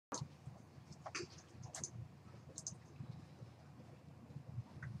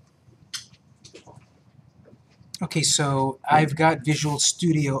Okay, so I've got Visual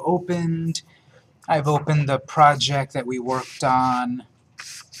Studio opened. I've opened the project that we worked on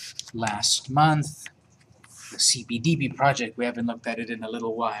last month, the CBDB project. We haven't looked at it in a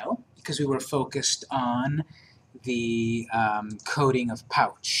little while because we were focused on the coding of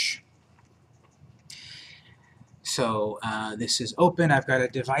Pouch. So this is open. I've got a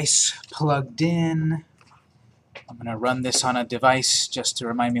device plugged in. I'm going to run this on a device just to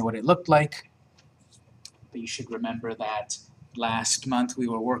remind me what it looked like. But you should remember that last month we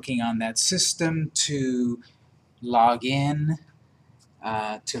were working on that system to log in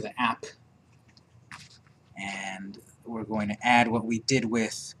to the app. And we're going to add what we did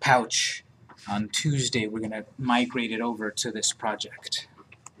with Pouch on Tuesday. We're going to migrate it over to this project.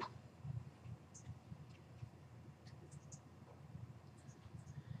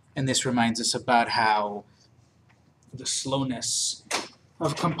 And this reminds us about how the slowness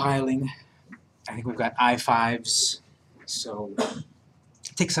of compiling. I think we've got I5s, so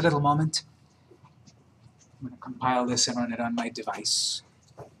it takes a little moment. I'm going to compile this and run it on my device.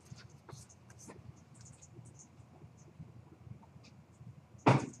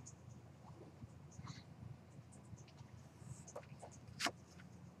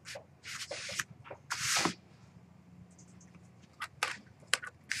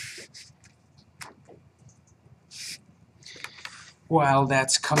 While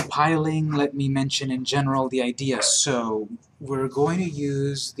that's compiling, let me mention in general the idea. So we're going to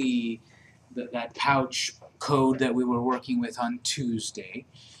use that Pouch code that we were working with on Tuesday,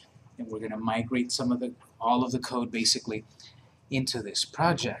 and we're going to migrate all of the code basically into this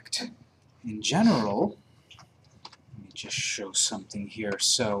project. In general, let me just show something here.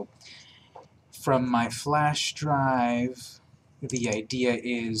 So from my flash drive, the idea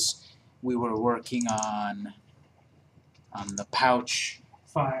is we were working on the Pouch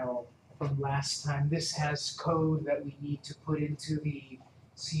file from last time. This has code that we need to put into the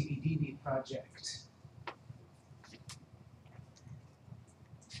CBDB project.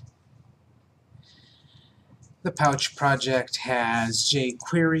 The Pouch project has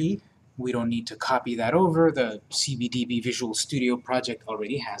jQuery. We don't need to copy that over. The CBDB Visual Studio project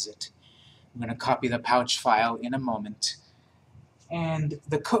already has it. I'm going to copy the Pouch file in a moment. And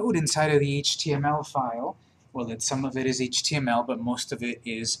the code inside of the HTML file, well, some of it is HTML, but most of it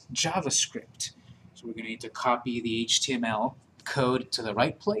is JavaScript. So we're going to need to copy the HTML code to the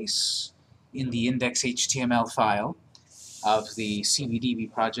right place in the index.html file of the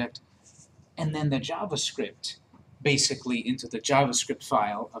CBDB project, and then the JavaScript basically into the JavaScript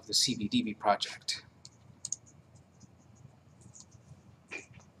file of the CBDB project.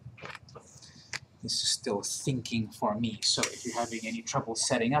 This is still thinking for me, so if you're having any trouble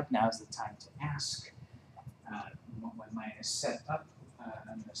setting up, now's the time to ask. When mine is set up,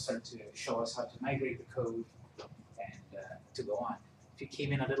 I'm going to start to show us how to migrate the code and to go on. If you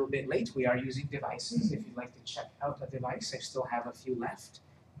came in a little bit late, we are using devices. If you'd like to check out a device, I still have a few left.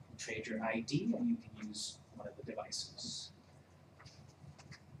 You can trade your ID and you can use one of the devices.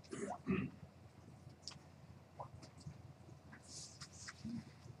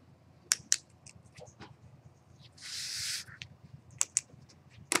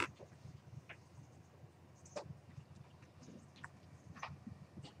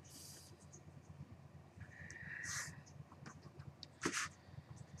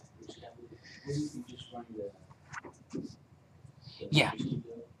 Yeah,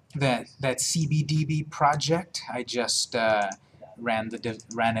 that CBDB project, I just ran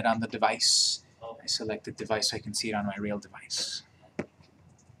it on the device. I selected device so I can see it on my real device.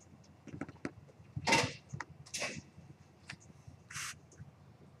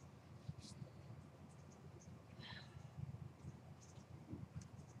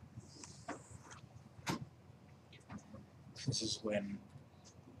 This is when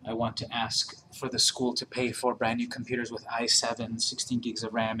I want to ask for the school to pay for brand new computers with i7, 16 gigs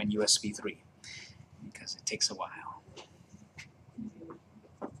of RAM, and USB 3, because it takes a while.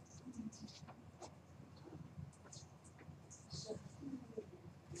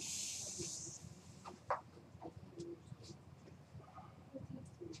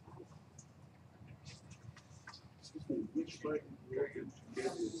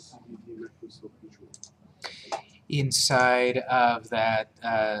 Inside of that,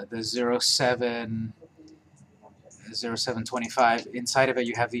 the 0725, inside of it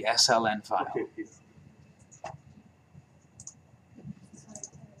you have the SLN file.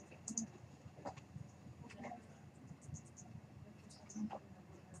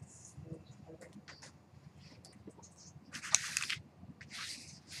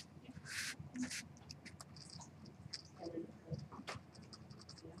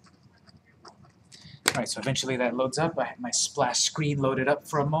 Okay. Alright, so eventually that loads up. I have my splash screen loaded up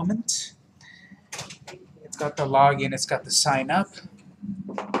for a moment. It's got the login, it's got the sign up.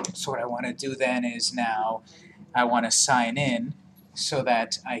 So what I want to do then is now I want to sign in so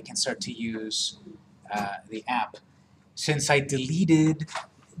that I can start to use the app. Since I deleted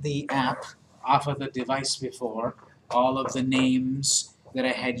the app off of the device before, all of the names that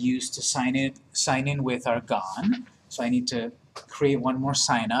I had used to sign in with are gone. So I need to create one more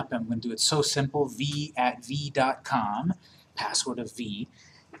sign up. I'm going to do it so simple, v@v.com, password of v.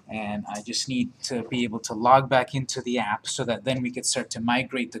 And I just need to be able to log back into the app so that then we can start to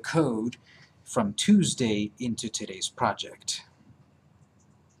migrate the code from Tuesday into today's project.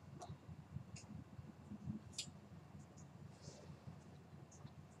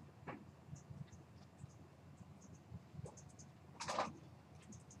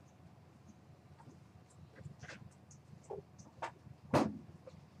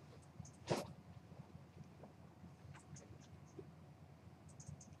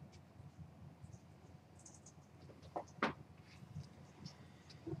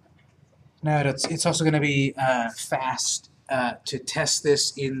 Now it's also going to be fast to test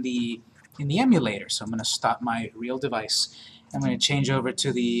this in the emulator. So I'm going to stop my real device. I'm going to change over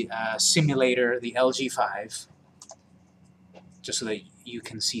to the simulator, the LG5, just so that you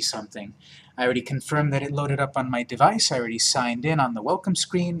can see something. I already confirmed that it loaded up on my device. I already signed in on the welcome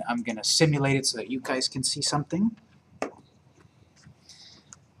screen. I'm going to simulate it so that you guys can see something.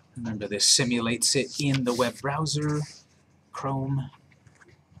 Remember, this simulates it in the web browser, Chrome.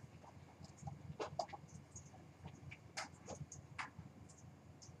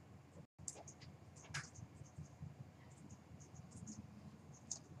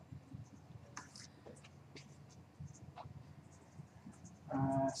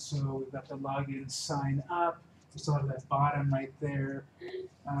 So we've got the login, sign up. We still have that bottom right there.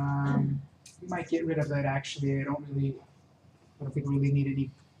 We might get rid of that actually. I don't think we really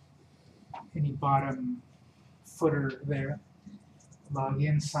need any bottom footer there.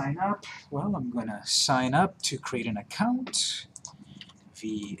 Login, sign up. Well, I'm gonna sign up to create an account.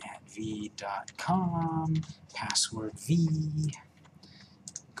 v@v.com, password v,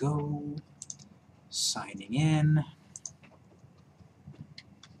 go, signing in.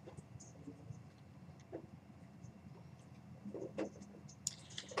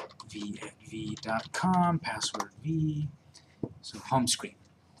 v@v.com, password v, so home screen.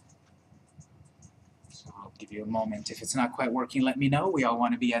 So I'll give you a moment. If it's not quite working, let me know. We all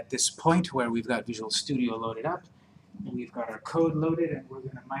want to be at this point where we've got Visual Studio loaded up, we've got our code loaded, and we're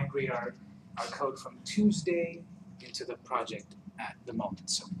going to migrate our code from Tuesday into the project at the moment.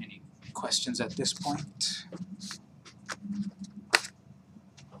 So any questions at this point?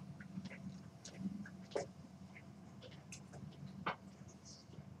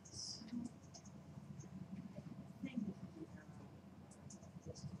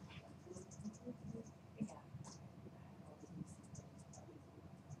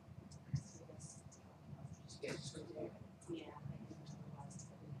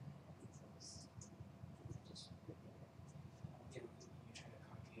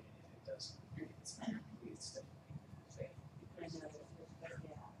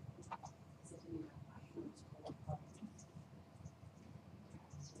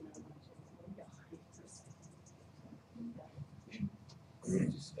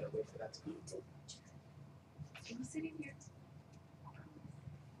 Just gotta wait for that to come. I'm sitting here.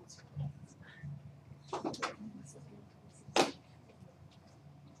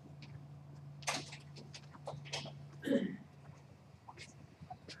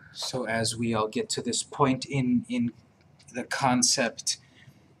 So as we all get to this point in the concept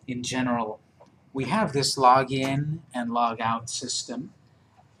in general, we have this login and log out system.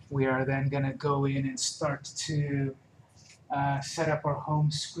 We are then going to go in and start to set up our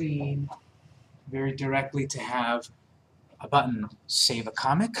home screen very directly to have a button, Save a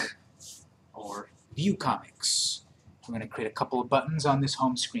Comic or View Comics. We're going to create a couple of buttons on this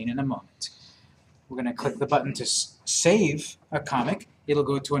home screen in a moment. We're going to click the button to save a comic. It'll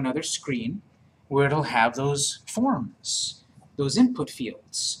go to another screen where it'll have those forms, those input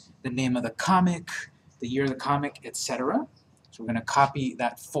fields, the name of the comic, the year of the comic, etc. So we're going to copy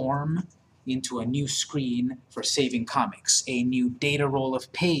that form into a new screen for saving comics, a new data role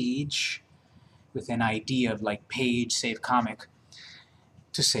of page with an ID of like page, save comic,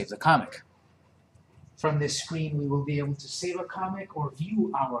 to save the comic. From this screen, we will be able to save a comic or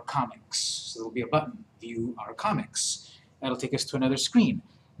view our comics. So there will be a button, View Our Comics. That'll take us to another screen.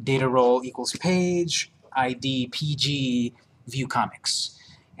 Data role equals page, ID, PG, View Comics.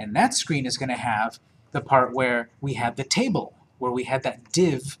 And that screen is going to have the part where we had the table, where we had that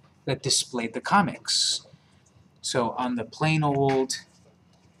div that displayed the comics. So on the plain old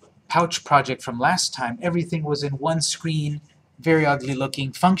Pouch project from last time, everything was in one screen, very ugly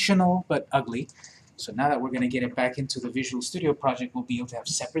looking, functional but ugly. So now that we're going to get it back into the Visual Studio project, we'll be able to have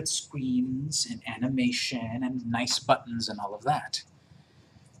separate screens and animation and nice buttons and all of that.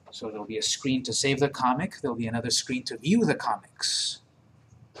 So there'll be a screen to save the comic, there'll be another screen to view the comics.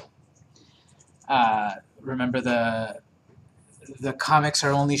 Remember the comics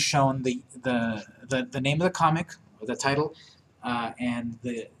are only shown the name of the comic, or the title, and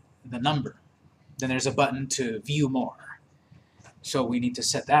the number. Then there's a button to view more. So we need to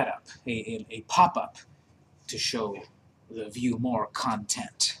set that up, a pop-up to show the view more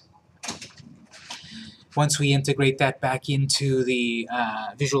content. Once we integrate that back into the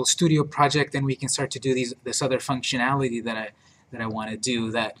Visual Studio project, then we can start to do this other functionality that I want to do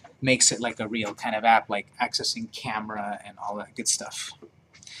that makes it like a real kind of app, like accessing camera and all that good stuff.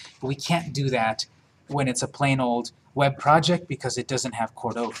 But we can't do that when it's a plain old web project because it doesn't have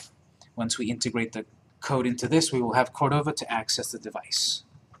Cordova. Once we integrate the code into this, we will have Cordova to access the device.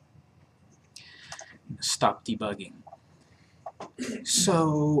 Stop debugging.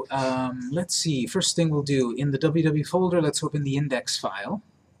 So let's see, first thing we'll do, in the www folder, let's open the index file.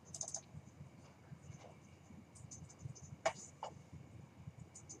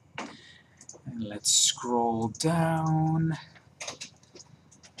 And let's scroll down,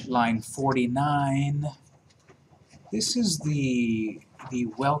 line 49. This is the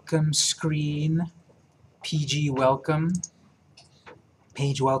welcome screen, PG welcome,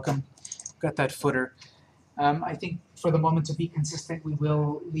 page welcome. Got that footer. I think for the moment, to be consistent, we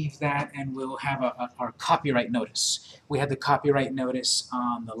will leave that and we'll have our copyright notice. We had the copyright notice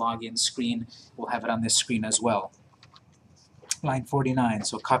on the login screen. We'll have it on this screen as well. Line 49,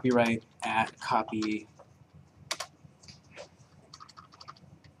 so copyright at copy.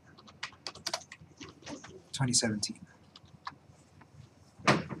 (2017).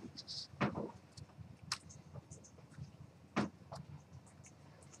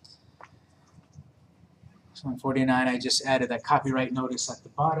 So on 49, I just added that copyright notice at the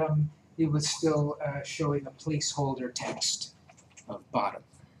bottom. It was still showing a placeholder text of bottom.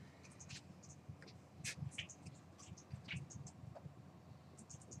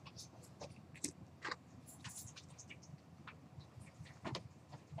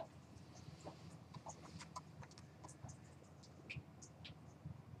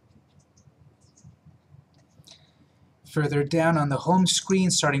 Further down on the home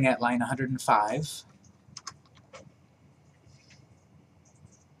screen, starting at line 105,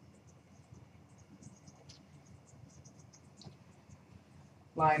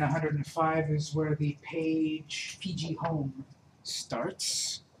 line 105 is where the page PG Home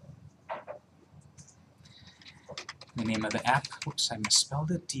starts. The name of the app, whoops, I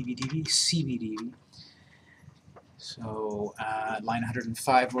misspelled it, DVDV, CVDV. So line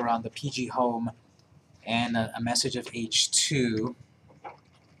 105, we're on the PG Home, and a message of H2,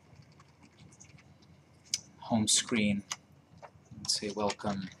 home screen, let's say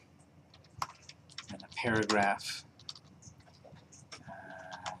welcome, and a paragraph.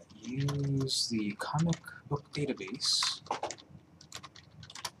 Use the comic book database.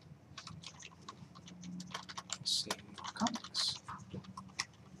 Save comics. We're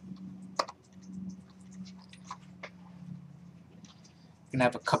going to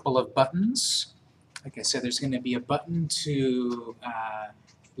have a couple of buttons. Like I said, there's going to be a button to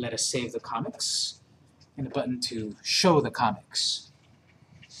let us save the comics, and a button to show the comics.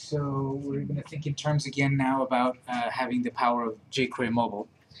 So we're going to think in terms again now about having the power of jQuery Mobile.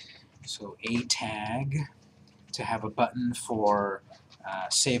 So a tag to have a button for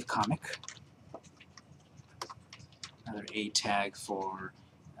save comic. Another a tag for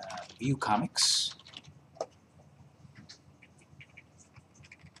view comics.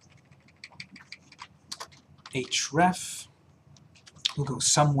 href will go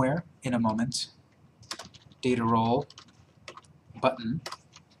somewhere in a moment. Data role button.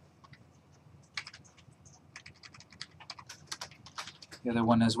 The other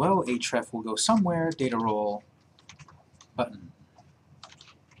one as well, href will go somewhere, data role button.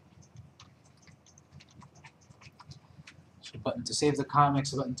 So a button to save the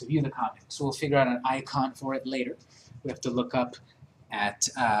comics, a button to view the comics. So we'll figure out an icon for it later. We have to look up at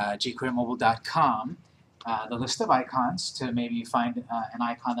jQueryMobile.com the list of icons to maybe find an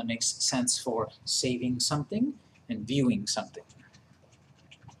icon that makes sense for saving something and viewing something.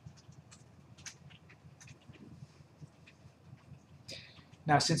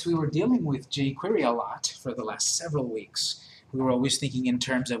 Now, since we were dealing with jQuery a lot for the last several weeks, We were always thinking in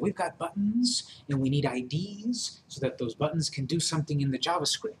terms of we've got buttons and we need IDs so that those buttons can do something in the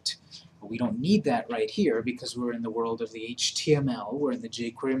JavaScript. But we don't need that right here because we're in the world of the HTML, we're in the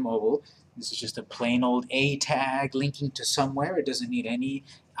jQuery mobile. This is just a plain old A tag linking to somewhere. It doesn't need any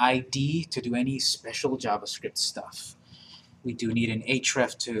ID to do any special JavaScript stuff. We do need an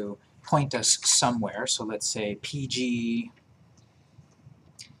href to point us somewhere, so let's say pg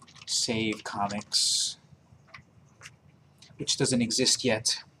save comics, which doesn't exist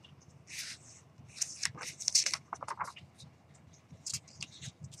yet.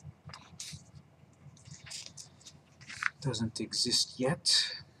 Doesn't exist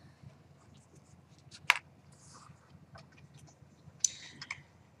yet.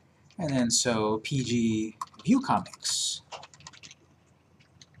 And then so pg view comics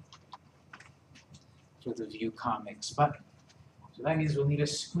for the view comics button. So that means we'll need a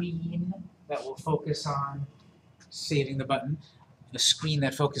screen that will focus on saving the button, a screen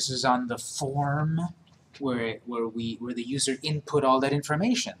that focuses on the form where the user input all that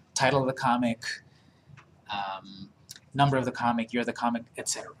information, title of the comic, number of the comic, year of the comic,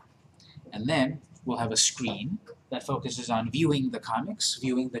 etc. And then we'll have a screen that focuses on viewing the comics,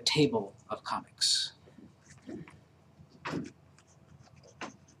 viewing the table of comics.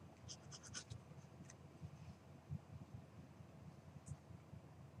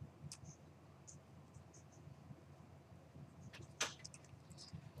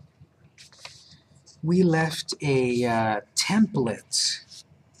 We left a template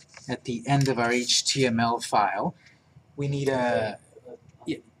at the end of our HTML file. We need a...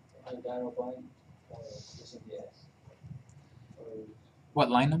 Yeah.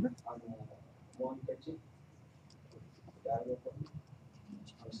 What line number?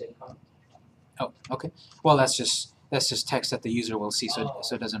 Oh, okay. Well, that's just text that the user will see, so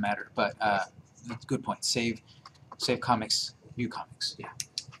it doesn't matter. But good point. Save comics, view comics. Yeah.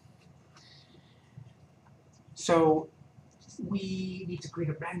 So we need to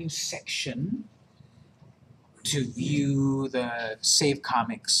create a brand new section to view the save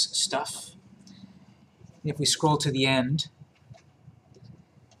comics stuff. And if we scroll to the end,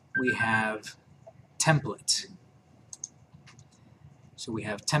 we have template. So we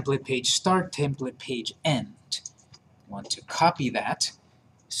have template page start, template page end. I want to copy that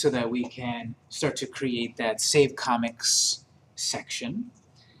so that we can start to create that save comics section.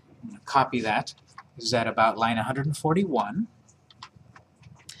 I'm going to copy that. This is at about line 141.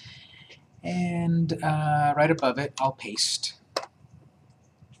 And right above it, I'll paste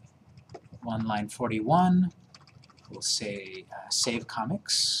one line 41. We'll say save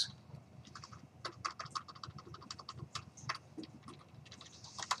comics.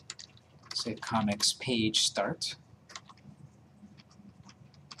 Save comics page start.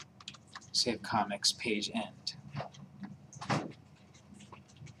 Save comics page end.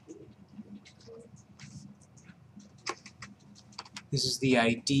 This is the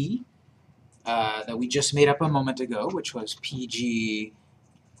ID that we just made up a moment ago, which was pg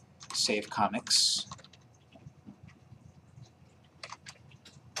save comics.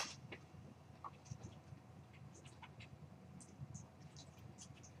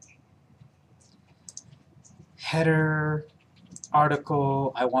 Header,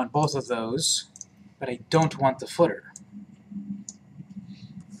 article, I want both of those, but I don't want the footer.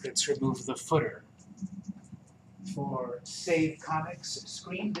 Let's remove the footer. For save comics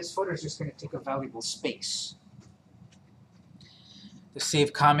screen, this footer is just going to take up valuable space. The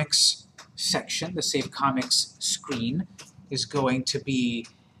save comics section, the save comics screen, is going to be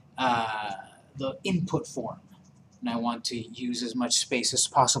the input form. And I want to use as much space as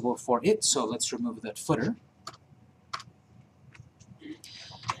possible for it, so let's remove that footer.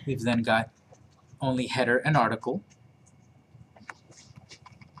 We've then got only header and article.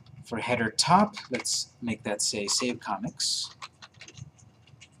 For header top, let's make that say save comics.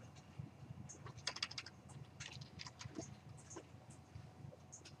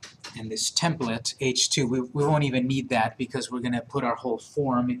 And this template, H2, we won't even need that because we're going to put our whole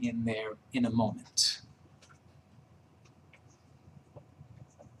form in there in a moment.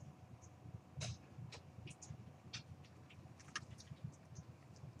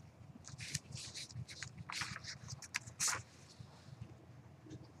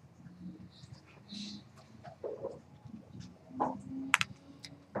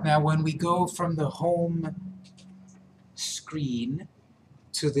 Now when we go from the home screen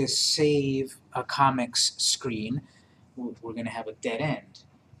to this save a comics screen, we're going to have a dead end.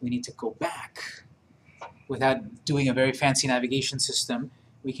 We need to go back. Without doing a very fancy navigation system,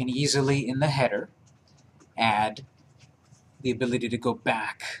 we can easily, in the header, add the ability to go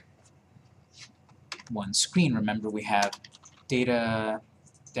back one screen. Remember, we have data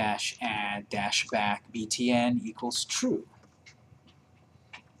dash add dash back btn equals true.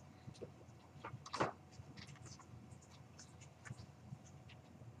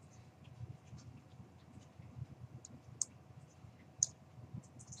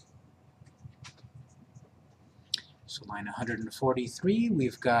 So line 143,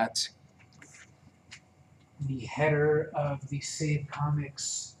 we've got the header of the Save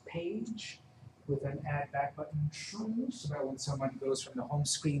Comics page with an add back button true, so that when someone goes from the home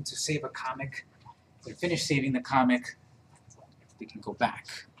screen to save a comic, if they're finished saving the comic, they can go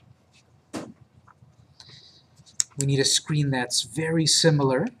back. We need a screen that's very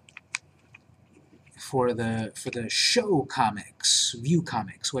similar for the show comics, view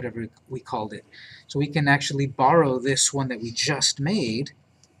comics, whatever we called it. So we can actually borrow this one that we just made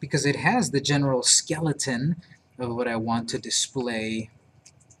because it has the general skeleton of what I want to display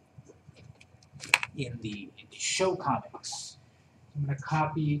in the show comics. I'm going to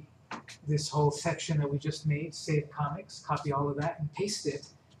copy this whole section that we just made, Save Comics, copy all of that and paste it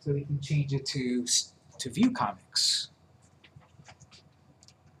so we can change it to view comics.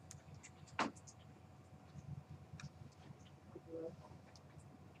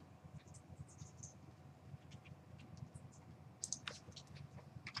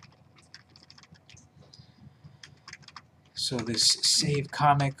 So this Save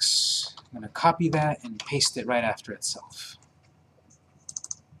Comics, I'm going to copy that and paste it right after itself.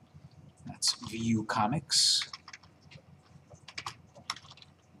 That's View Comics.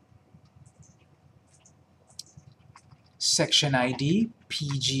 Section ID,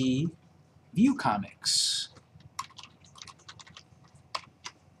 PG View Comics.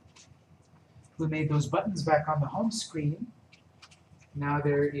 We made those buttons back on the home screen. Now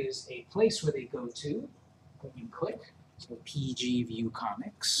there is a place where they go to when you click. So PG View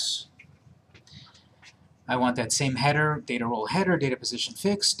Comics. I want that same header, data role header, data position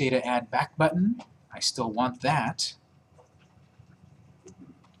fixed, data add back button. I still want that.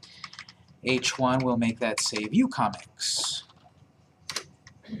 H1 will make that say View Comics.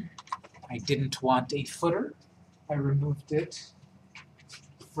 I didn't want a footer. I removed it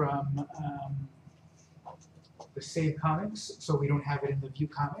from the Save Comics, so we don't have it in the View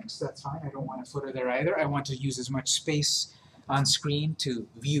Comics. That's fine. I don't want a footer there either. I want to use as much space on screen to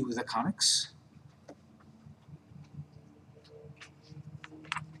view the comics.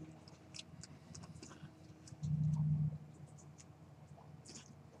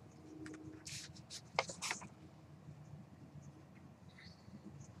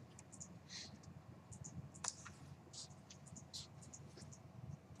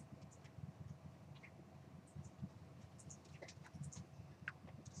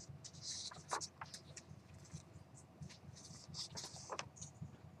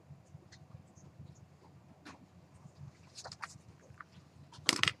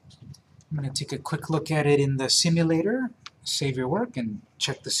 I'm going to take a quick look at it in the simulator, save your work, and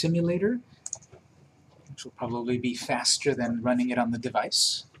check the simulator, which will probably be faster than running it on the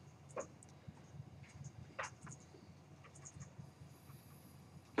device.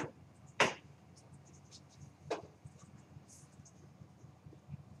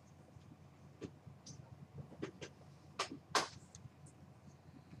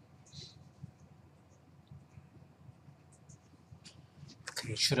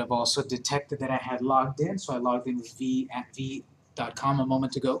 Okay, it should have also detected that I had logged in, so I logged in with v@v.com a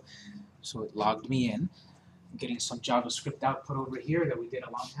moment ago, so it logged me in. I'm getting some JavaScript output over here that we did a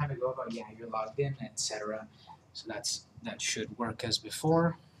long time ago about, yeah, you're logged in, etc. So that should work as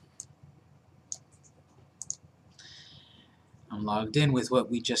before. I'm logged in with what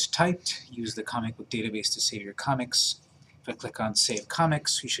we just typed. Use the comic book database to save your comics. If I click on Save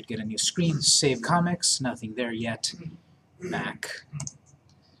Comics, we should get a new screen. Save Comics, nothing there yet. Back.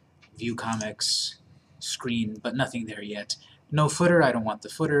 View Comics, screen, but nothing there yet. No footer, I don't want the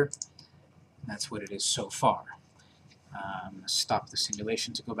footer. That's what it is so far. Stop the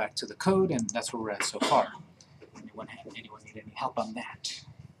simulation to go back to the code, and that's where we're at so far. Anyone need any help on that?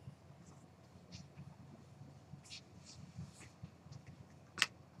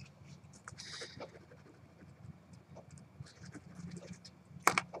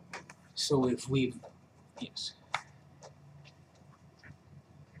 So if we've, yes.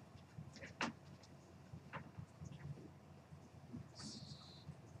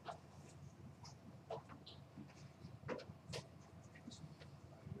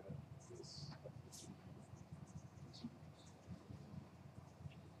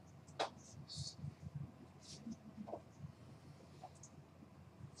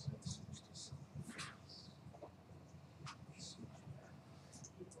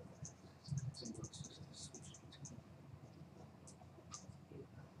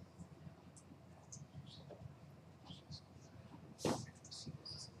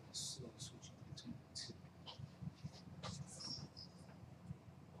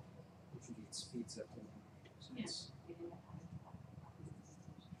 acceptable. So it's-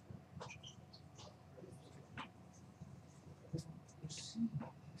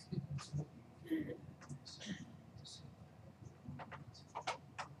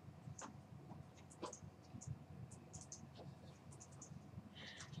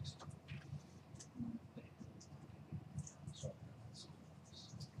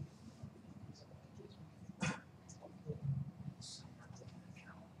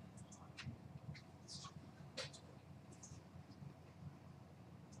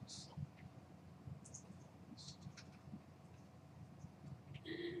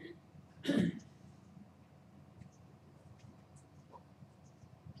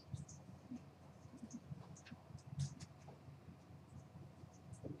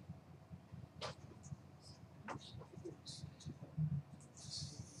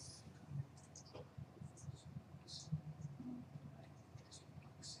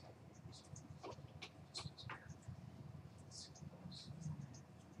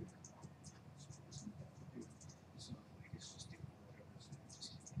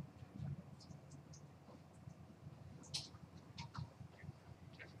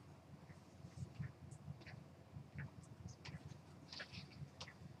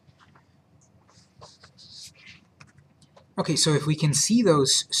 Okay, so if we can see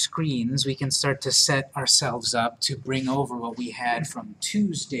those screens, we can start to set ourselves up to bring over what we had from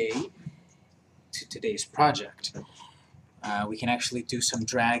Tuesday to today's project. We can actually do some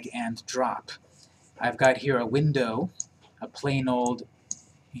drag and drop. I've got here a window, a plain old,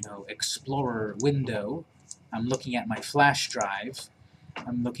 Explorer window. I'm looking at my flash drive.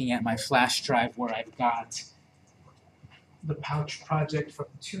 I'm looking at my flash drive where I've got the pouch project from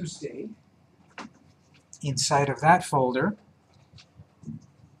Tuesday. Inside of that folder,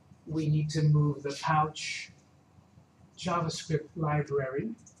 we need to move the pouch JavaScript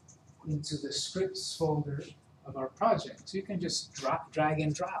library into the scripts folder of our project. So you can just drag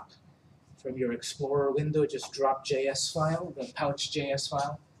and drop from your Explorer window, just drop JS file, the pouch JS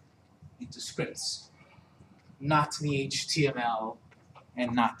file, into scripts. Not the HTML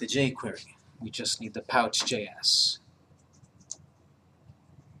and not the jQuery. We just need the pouch JS.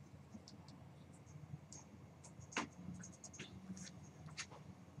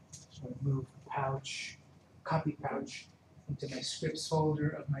 So I move pouch, copy pouch, into my scripts folder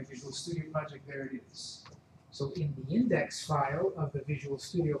of my Visual Studio project. There it is. So in the index file of the Visual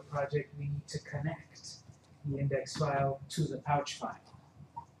Studio project, we need to connect the index file to the pouch file.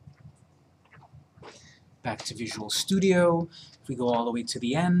 Back to Visual Studio. If we go all the way to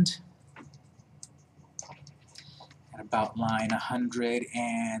the end, at about line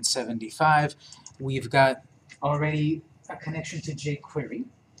 175, we've got already a connection to jQuery,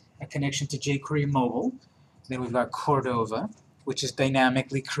 a connection to jQuery Mobile. Then we've got Cordova, which is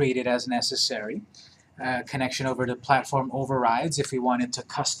dynamically created as necessary. Connection over to platform overrides if we wanted to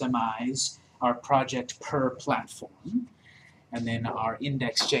customize our project per platform. And then our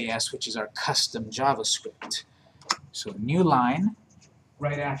index.js, which is our custom JavaScript. So a new line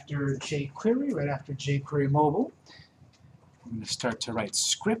right after jQuery, right after jQuery Mobile. I'm going to start to write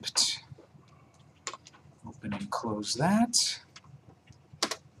script. Open and close that.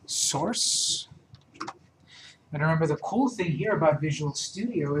 Source. And remember, the cool thing here about Visual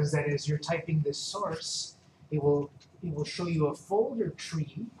Studio is that as you're typing this source, it will show you a folder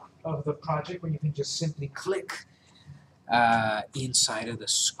tree of the project where you can just simply click inside of the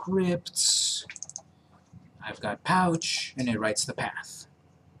scripts. I've got pouch, and it writes the path.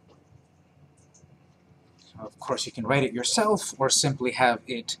 So of course you can write it yourself or simply have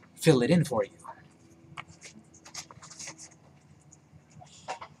it fill it in for you.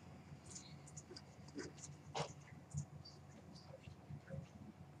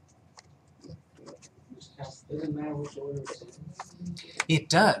 Doesn't matter which order it's in. It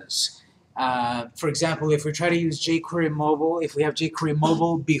does. For example, if we try to use jQuery Mobile, if we have jQuery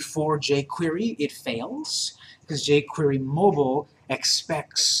Mobile before jQuery, it fails, because jQuery Mobile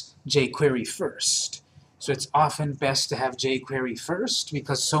expects jQuery first. So it's often best to have jQuery first,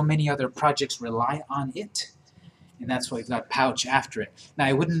 because so many other projects rely on it, and that's why we've got pouch after it. Now,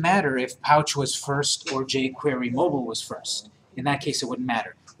 it wouldn't matter if pouch was first or jQuery Mobile was first. In that case, it wouldn't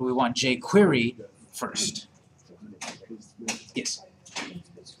matter. But we want jQuery first. Yes?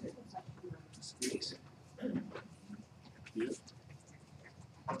 Yes.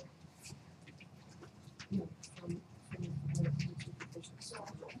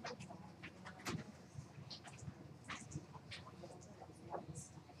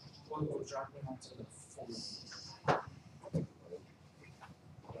 We'll drop it onto the folder.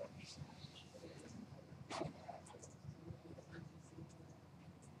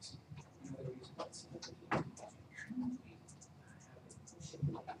 You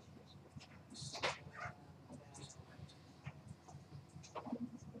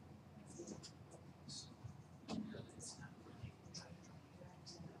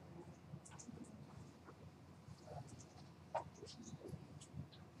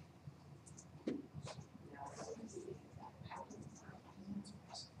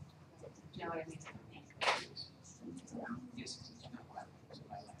know what I mean?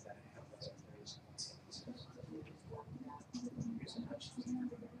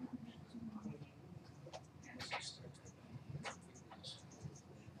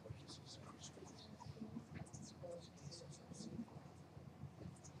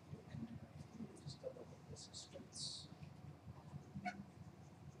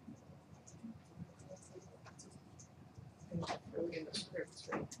 Really in the scripts,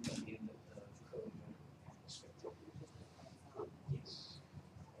 right?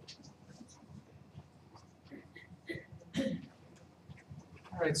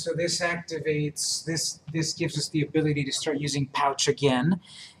 Alright, so this activates, this gives us the ability to start using Pouch again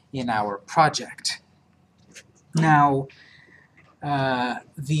in our project. Now,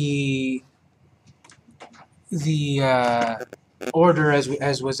 the order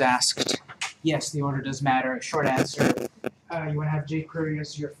as was asked, yes, the order does matter. Short answer, you want to have jQuery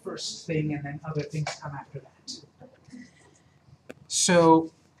as your first thing, and then other things come after that.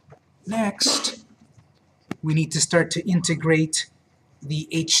 So next, we need to start to integrate the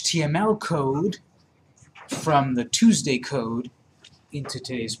HTML code from the Tuesday code into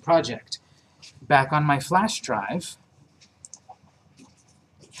today's project. Back on my flash drive,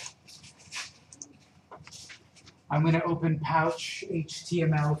 I'm going to open Pouch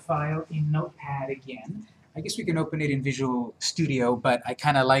HTML file in Notepad again. I guess we can open it in Visual Studio, but I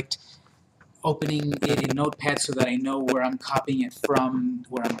kind of liked opening it in Notepad so that I know where I'm copying it from,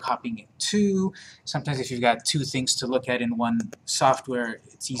 where I'm copying it to. Sometimes if you've got two things to look at in one software,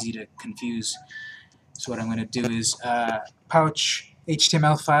 it's easy to confuse. So what I'm going to do is Pouch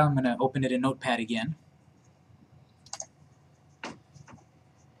HTML file, I'm going to open it in Notepad again.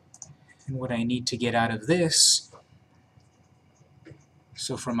 And what I need to get out of this,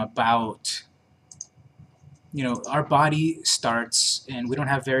 so from about, you know, our body starts, and we don't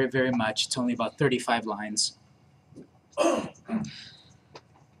have very much, it's only about 35 lines. But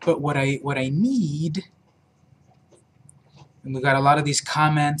what I need, and we've got a lot of these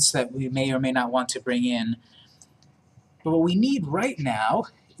comments that we may or may not want to bring in, but what we need right now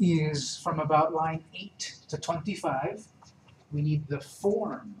is from about line 8 to 25, we need the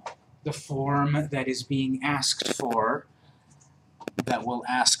form that is being asked for, that will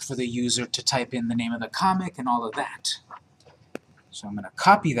ask for the user to type in the name of the comic and all of that. So I'm going to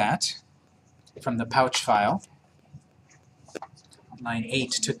copy that from the Pouch file, line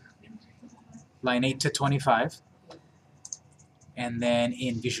 8 to 25, and then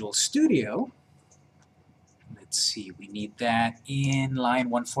in Visual Studio, let's see, we need that in line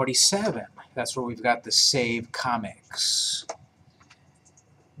 147. That's where we've got the Save Comics.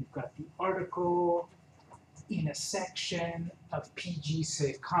 We've got the article in a section of PG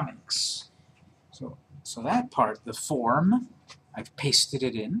Save Comics. So that part, the form, I've pasted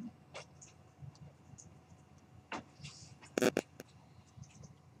it in.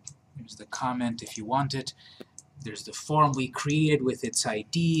 There's the comment if you want it. There's the form we created with its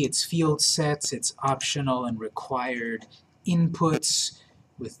ID, its field sets, its optional and required inputs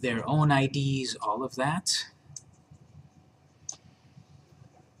with their own IDs, all of that.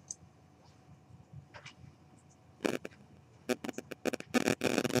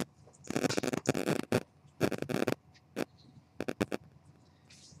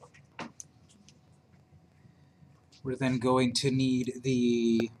 We're then going to need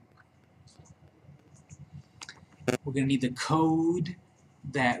the code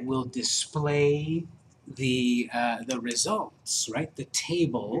that will display the results, right? The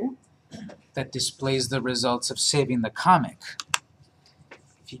table that displays the results of saving the comic.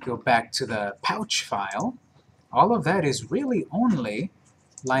 If you go back to the Pouch file, all of that is really only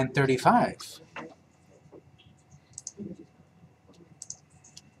line 35.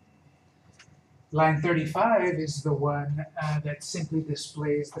 Line 35 is the one that simply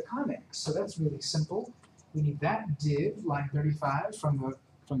displays the comics. So that's really simple. We need that div, line 35, from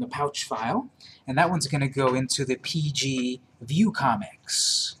the Pouch file, and that one's going to go into the PG View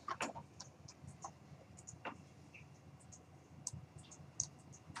Comics.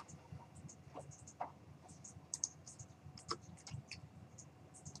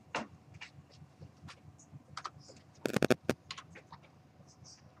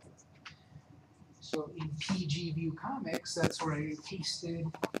 So in PG View Comics, that's where I pasted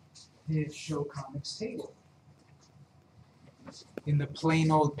the Show Comics table. In the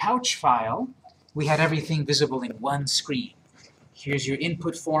plain old pouch file, we had everything visible in one screen. Here's your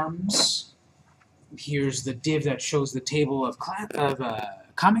input forms. Here's the div that shows the table of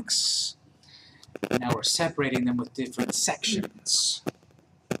comics. Now we're separating them with different sections.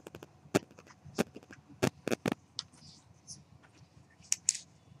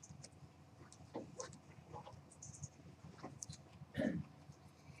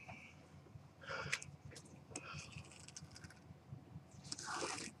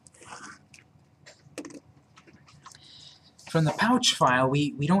 From the pouch file,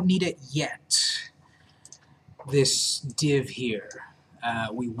 we don't need it yet, this div here.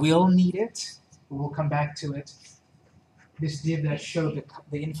 We will need it. We'll come back to it. This div that showed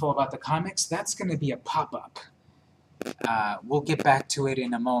the info about the comics, that's going to be a pop-up. We'll get back to it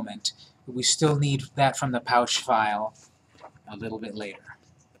in a moment. But we still need that from the pouch file a little bit later.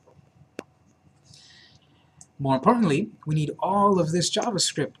 More importantly, we need all of this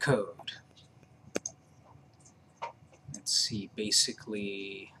JavaScript code. Let's see,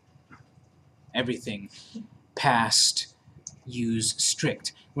 basically everything past use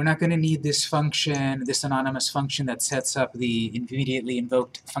strict. We're not going to need this function, this anonymous function that sets up the immediately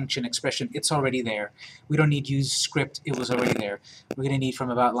invoked function expression. It's already there. We don't need use script, it was already there. We're going to need from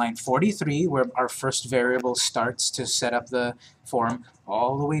about line 43, where our first variable starts to set up the form,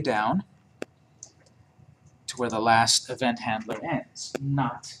 all the way down to where the last event handler ends,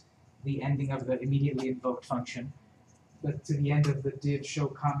 not the ending of the immediately invoked function, but to the end of the div show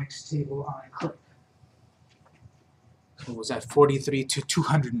comics table on click. What was that? 43 to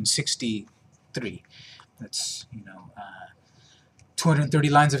 263. That's, 230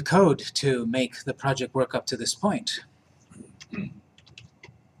 lines of code to make the project work up to this point.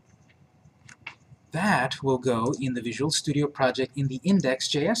 That will go in the Visual Studio project in the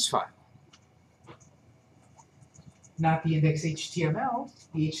index.js file. Not the index.html.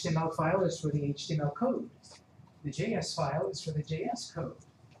 The HTML file is for the HTML code. The JS file is for the JS code.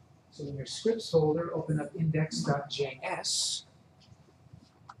 So in your scripts folder, open up index.js.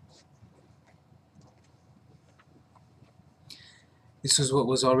 This is what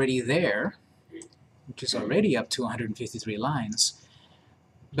was already there, which is already up to 153 lines.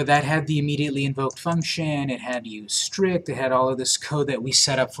 But that had the immediately invoked function, it had use strict, it had all of this code that we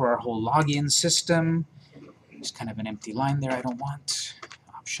set up for our whole login system. There's kind of an empty line there I don't want.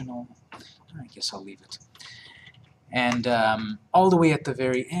 Optional. I guess I'll leave it. And all the way at the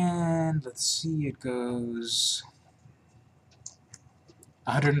very end, let's see, it goes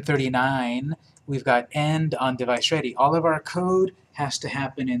 139. We've got end on device ready. All of our code has to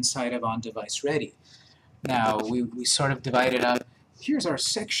happen inside of on device ready. Now, we sort of divide it up. Here's our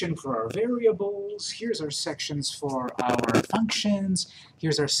section for our variables. Here's our sections for our functions.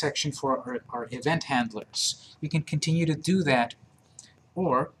 Here's our section for our event handlers. We can continue to do that,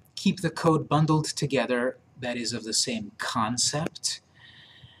 or keep the code bundled together that is of the same concept.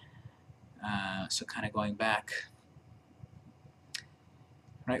 So kind of going back,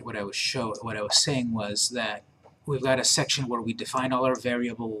 right? What I was saying was that we've got a section where we define all our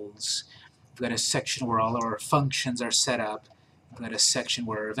variables. We've got a section where all our functions are set up. We've got a section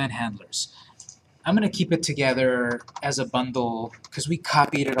where our event handlers. I'm going to keep it together as a bundle because we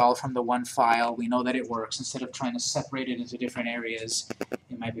copied it all from the one file. We know that it works. Instead of trying to separate it into different areas,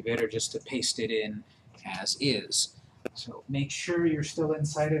 it might be better just to paste it in as is. So make sure you're still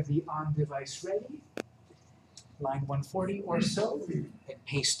inside of the on-device ready, line 140 or so, and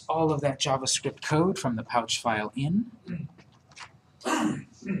paste all of that JavaScript code from the pouch file in. I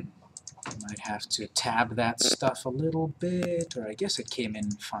might have to tab that stuff a little bit, or I guess it came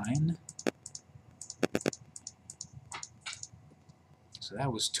in fine. So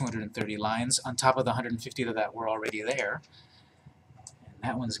that was 230 lines on top of the 150 that were already there. And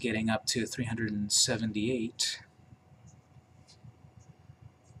that one's getting up to 378.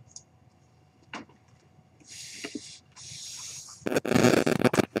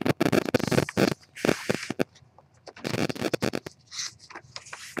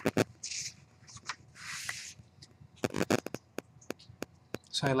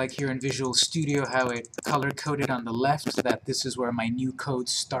 So I like here in Visual Studio how it color-coded on the left that this is where my new code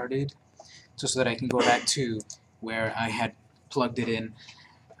started, just so that I can go back to where I had plugged it in.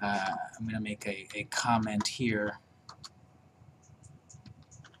 I'm going to make a comment here.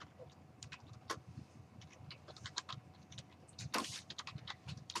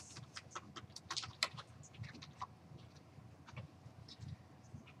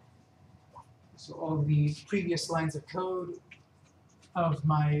 So all the previous lines of code of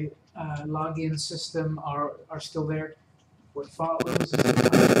my login system are still there. What follows is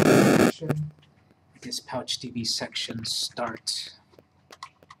the section. I guess PouchDB section start.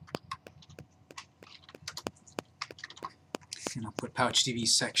 And I'll put PouchDB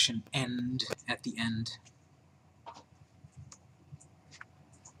section end at the end.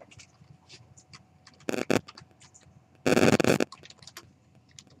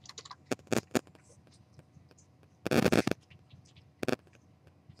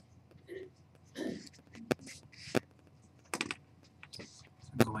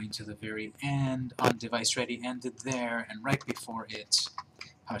 I'm going to the very end, on device ready ended there, and right before it,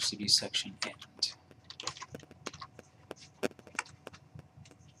 PouchDB section end.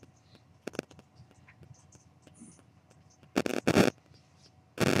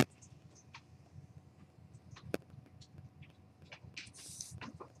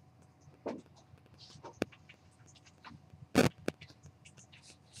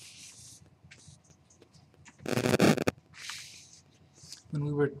 When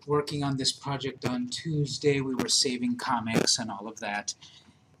we were working on this project on Tuesday, we were saving comics and all of that.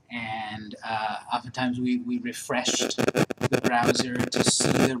 And oftentimes we refreshed the browser to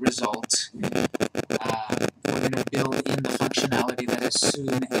see the result. We're going to build in the functionality that as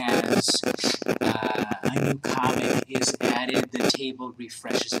soon as a new comic is added, the table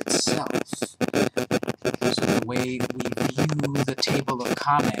refreshes itself. So the way we view the table of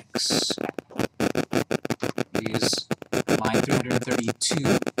comics is line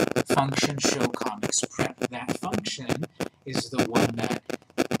 332, function show comics prep. That function is the one that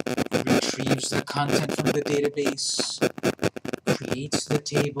retrieves the content from the database, creates the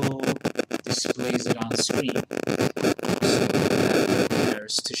table, displays it on screen. So that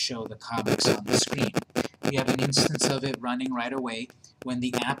prepares to show the comics on the screen. We have an instance of it running right away. When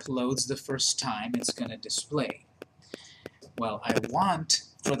the app loads the first time, it's going to display. Well, I want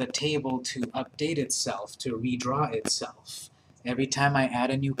for the table to update itself, to redraw itself. Every time I add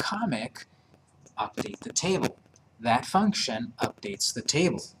a new comic, update the table. That function updates the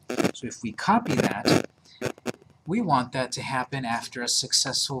table. So if we copy that, we want that to happen after a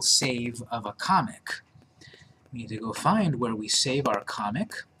successful save of a comic. We need to go find where we save our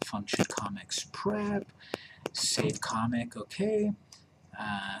comic, function comics prep, save comic, okay.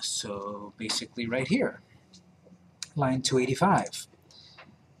 So basically right here, line 285.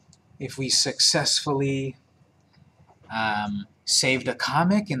 If we successfully saved a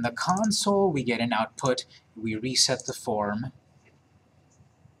comic in the console, we get an output. We reset the form.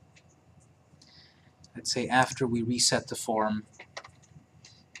 Let's say after we reset the form,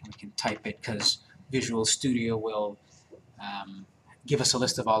 we can type it because Visual Studio will give us a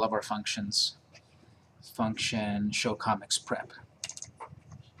list of all of our functions. Function show comics prep.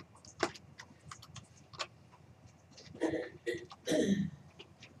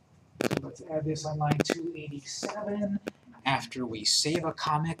 Let's add this on line 287. After we save a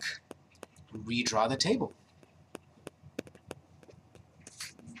comic, redraw the table.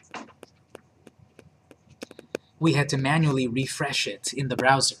 We had to manually refresh it in the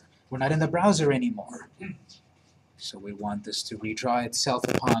browser. We're not in the browser anymore. So we want this to redraw itself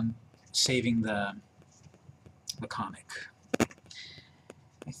upon saving the comic.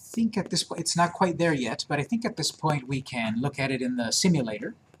 I think at this point, it's not quite there yet, but I think at this point we can look at it in the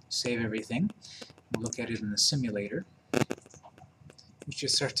simulator. Save everything. We'll look at it in the simulator. We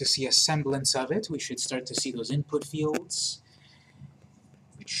should start to see a semblance of it. We should start to see those input fields.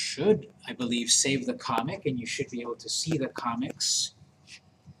 Which should, I believe, save the comic, and you should be able to see the comics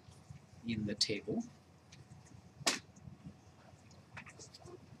in the table.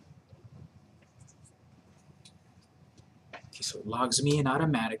 Okay, so it logs me in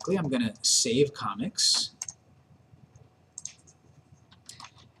automatically. I'm going to save comics.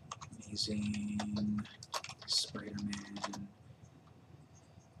 Amazing Spider-Man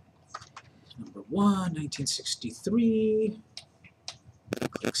 #1, 1963.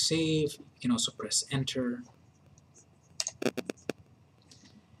 Click Save. You can also press Enter.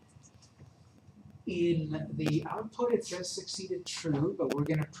 In the output, it says succeeded true, but we're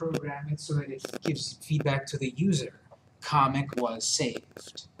going to program it so that it gives feedback to the user. Comic was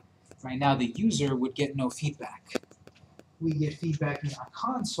saved. Right now, the user would get no feedback. We get feedback in our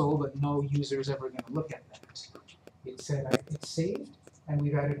console, but no user is ever going to look at that. It said it's saved, and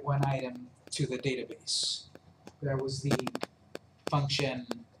we've added one item to the database. That was the function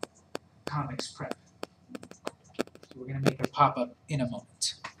comics prep. So we're going to make a pop-up in a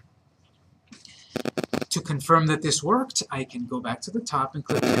moment. To confirm that this worked, I can go back to the top and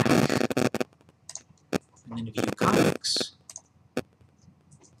click back, and then view comics.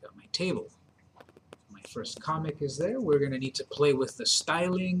 Got my table. My first comic is there. We're going to need to play with the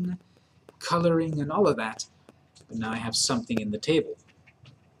styling, coloring, and all of that. But now I have something in the table.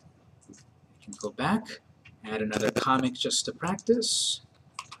 I can go back, add another comic just to practice.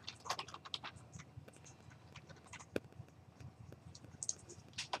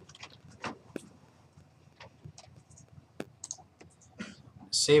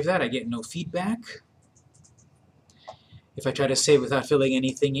 save that, I get no feedback. If I try to save without filling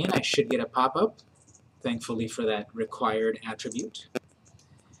anything in, I should get a pop-up, thankfully for that required attribute.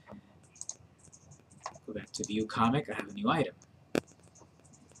 Go back to View Comic, I have a new item.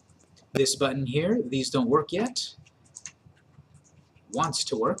 This button here, these don't work yet. Wants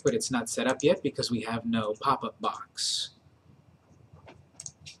to work, but it's not set up yet because we have no pop-up box.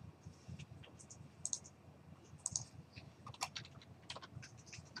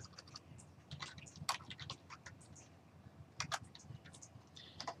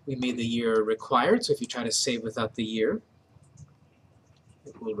 We made the year required, so if you try to save without the year,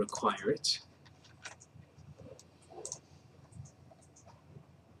 it will require it.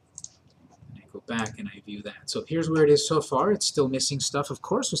 And I go back and I view that. So here's where it is so far. It's still missing stuff, of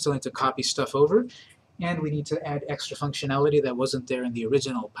course. We still need to copy stuff over, and we need to add extra functionality that wasn't there in the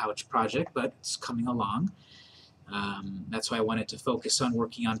original Pouch project, but it's coming along. That's why I wanted to focus on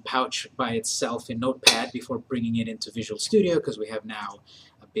working on Pouch by itself in Notepad before bringing it into Visual Studio, because we have now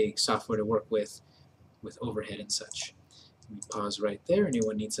a big software to work with overhead and such. Let me pause right there.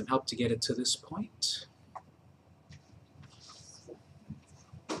 Anyone need some help to get it to this point?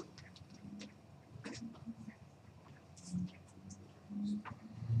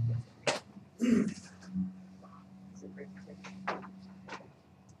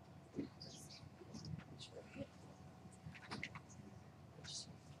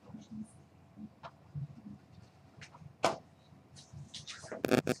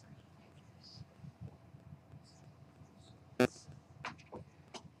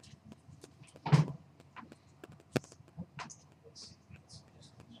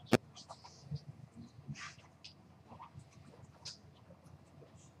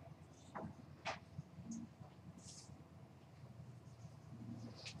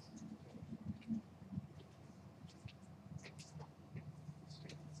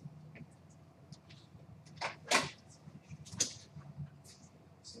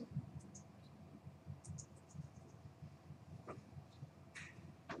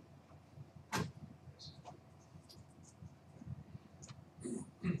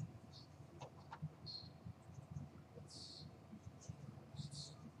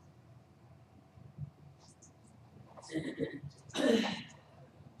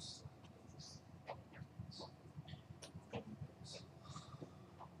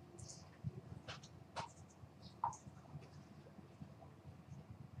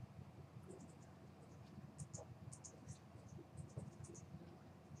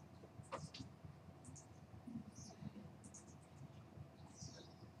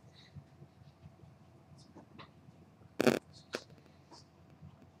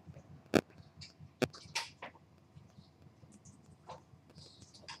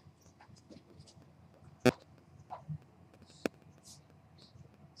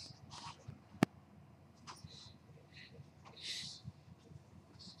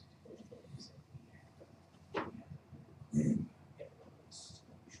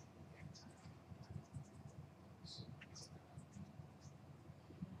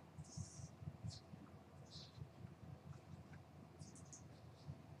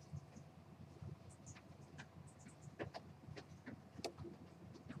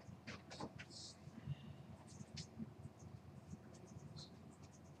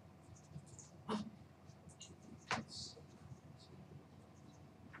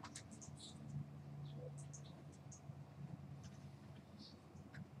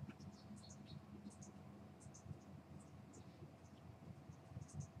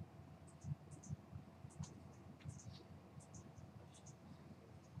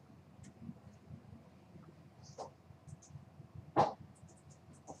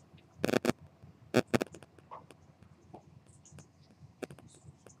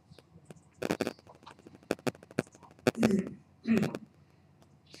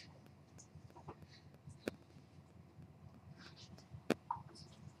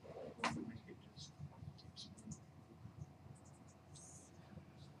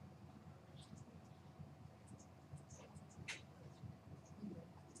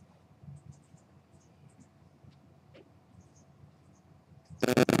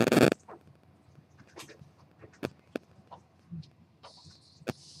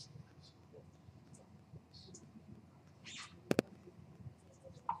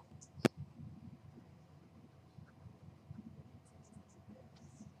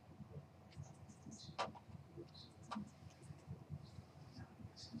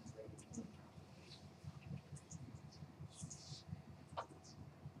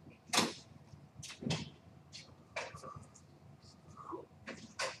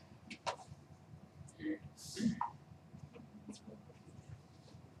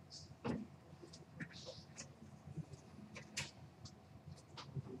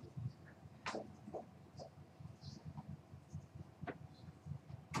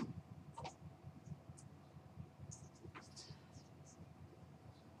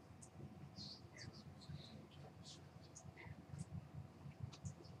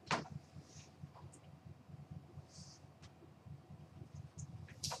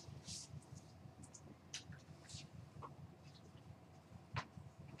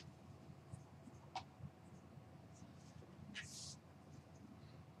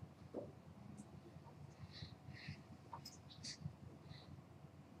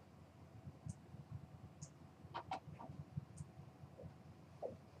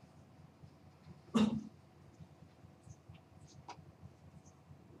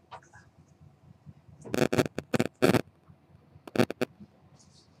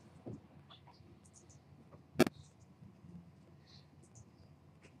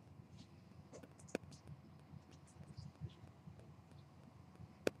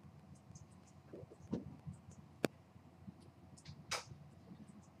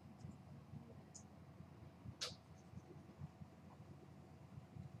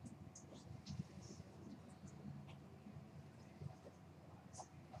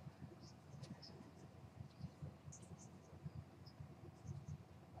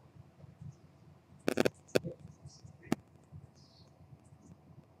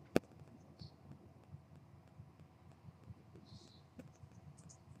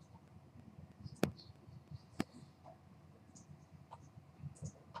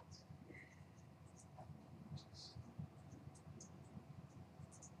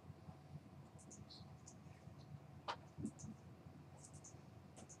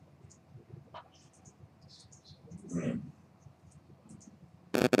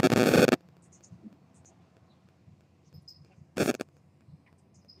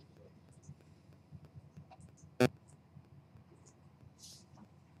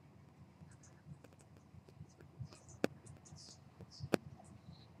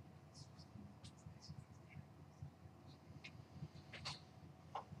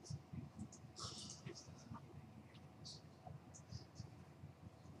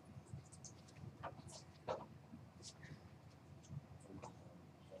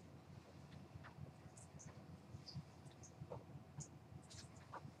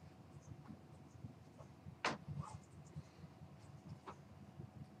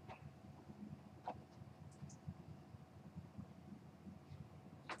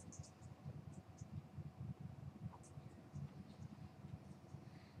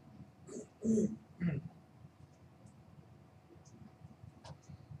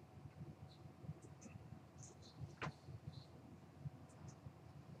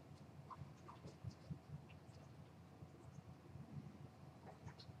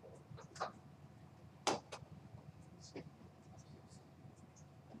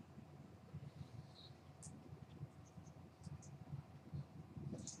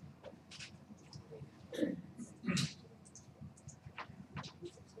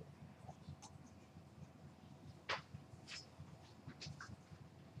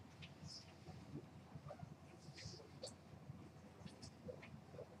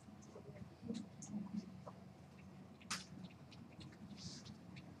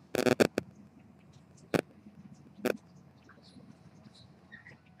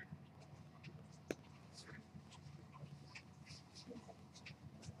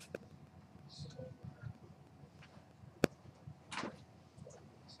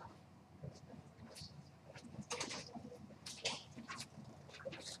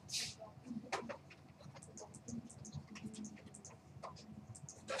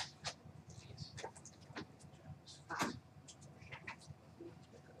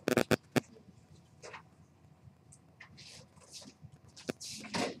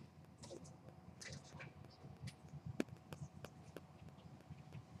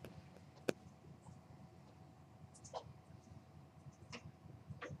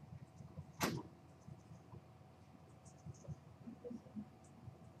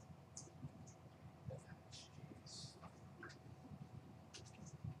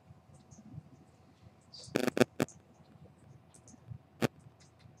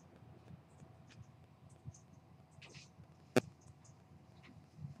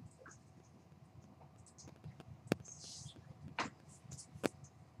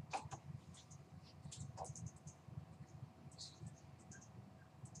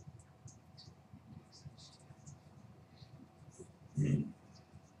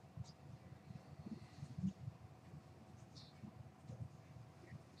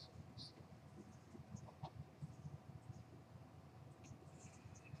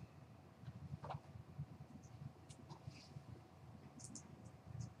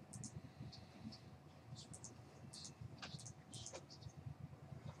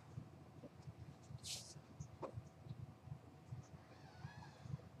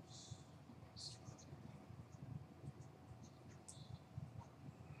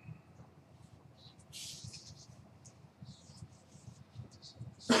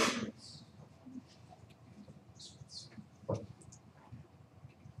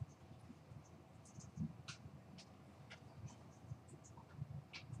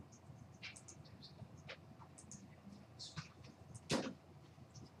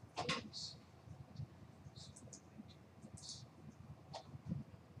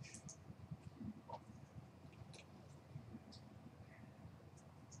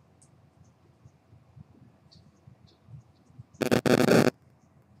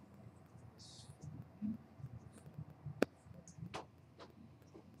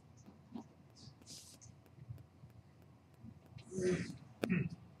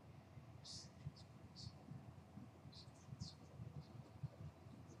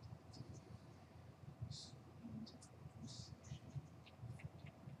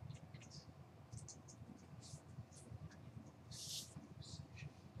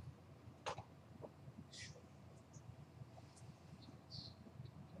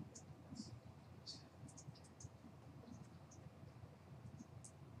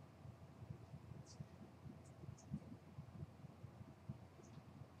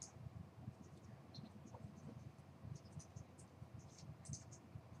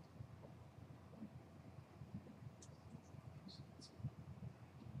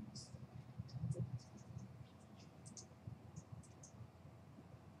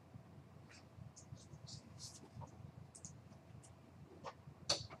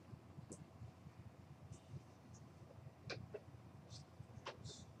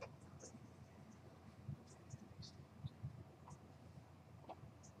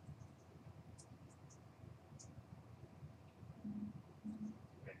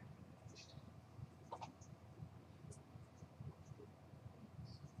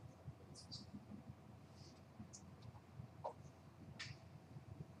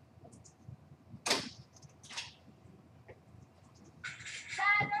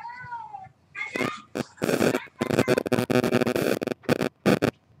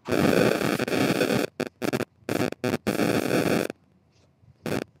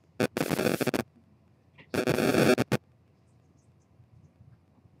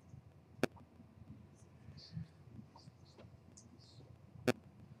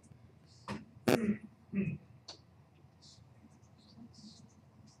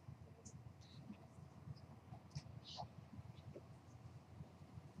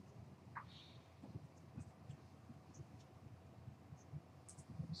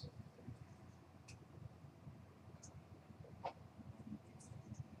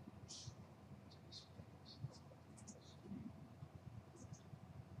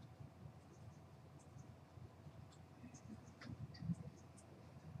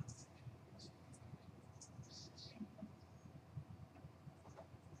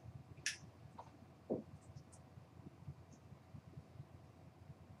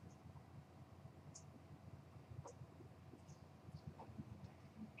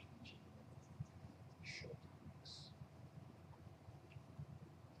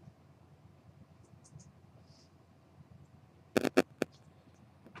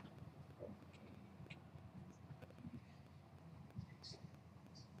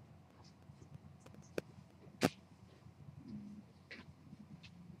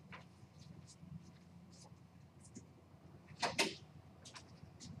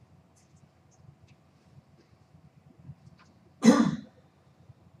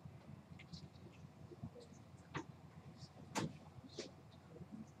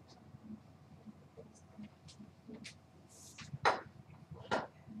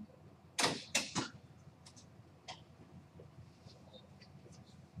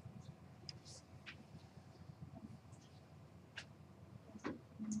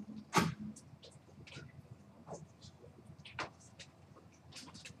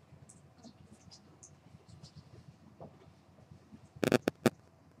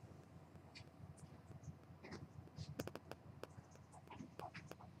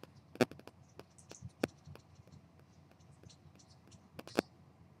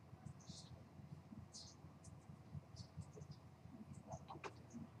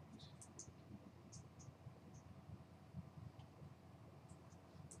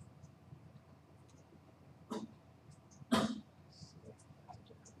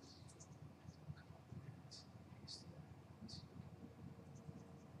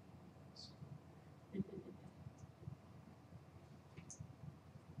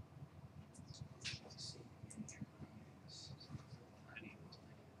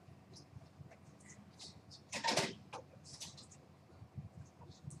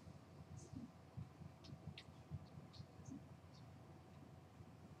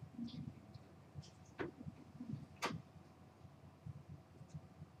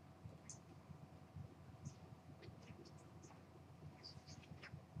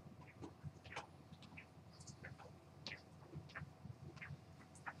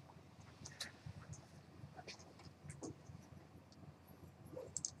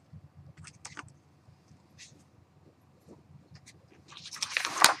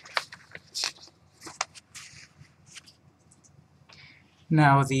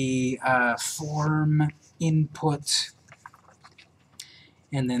 Now the form input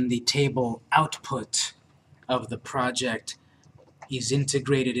and then the table output of the project is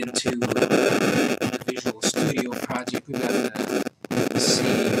integrated into the Visual Studio project. We've got the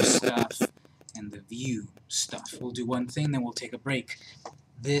save stuff and the view stuff. We'll do one thing, then we'll take a break.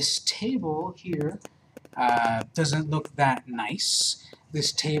 This table here doesn't look that nice.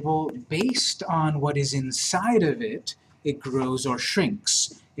 This table, based on what is inside of it, it grows or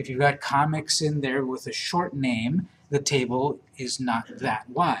shrinks. If you've got comics in there with a short name, the table is not that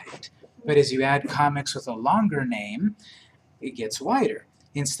wide. But as you add comics with a longer name, it gets wider.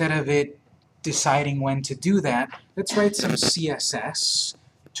 Instead of it deciding when to do that, let's write some CSS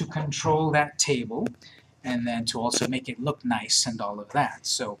to control that table, and then to also make it look nice and all of that.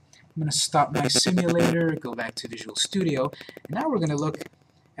 So I'm going to stop my simulator, go back to Visual Studio, and now we're going to look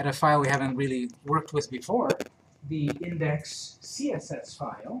at a file we haven't really worked with before, the index CSS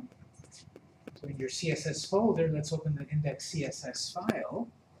file. So in your CSS folder, let's open the index CSS file.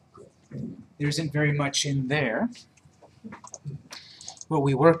 There isn't very much in there. What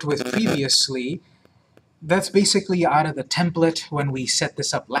we worked with previously, that's basically out of the template when we set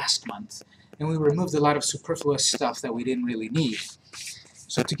this up last month, and we removed a lot of superfluous stuff that we didn't really need.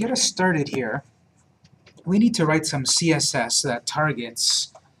 So to get us started here, we need to write some CSS that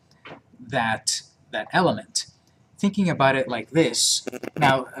targets that element. Thinking about it like this,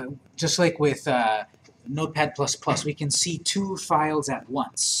 now just like with Notepad++, we can see two files at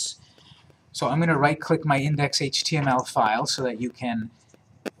once. So I'm going to right-click my index.html file so that you can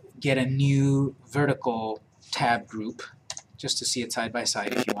get a new vertical tab group, just to see it side by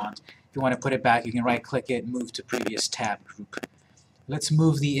side if you want. If you want to put it back, you can right-click it, move to previous tab group. Let's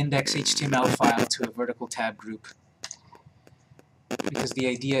move the index.html file to a vertical tab group, because the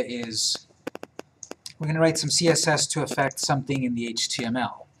idea is we're going to write some CSS to affect something in the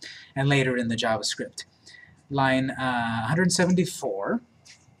HTML and later in the JavaScript. Line 174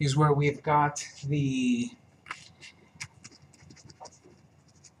 is where we've got the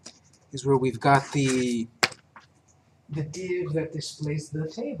div that displays the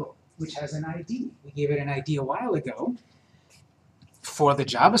table, which has an ID. We gave it an ID a while ago for the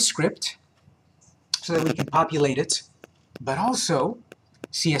JavaScript so that we can populate it, but also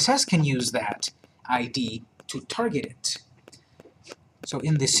CSS can use that ID to target it. So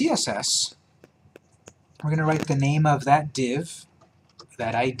in the CSS, we're going to write the name of that div,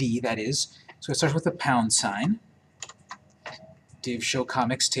 that ID, that is. So it starts with a £, div show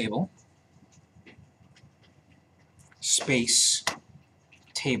comics table, space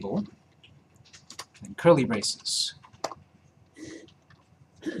table, and curly braces.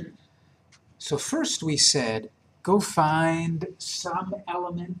 So first we said, go find some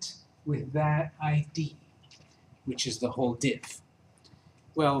element with that ID, which is the whole div.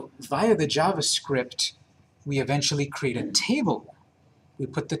 Well, via the JavaScript, we eventually create a table. We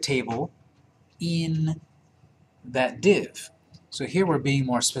put the table in that div. So here we're being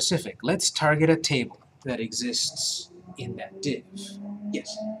more specific. Let's target a table that exists in that div.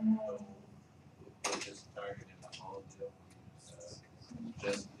 Yes?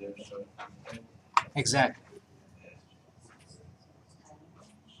 Exactly.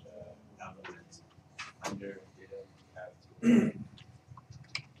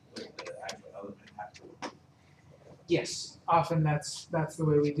 Yes, often that's the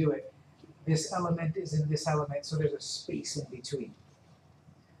way we do it. This element is in this element, so there's a space in between.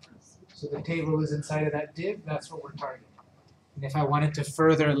 So the table is inside of that div, that's what we're targeting. And if I wanted to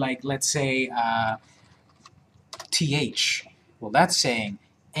further, like, let's say, th, well, that's saying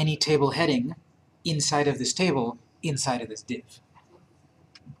any table heading inside of this table, inside of this div.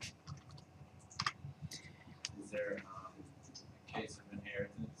 Is there a case of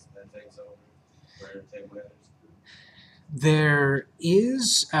inheritance that takes over for table headers? There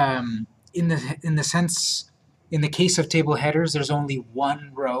is, in the case of table headers, there's only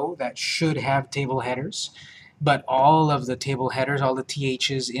one row that should have table headers, but all of the table headers, all the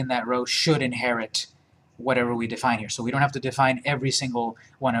THs in that row should inherit whatever we define here. So we don't have to define every single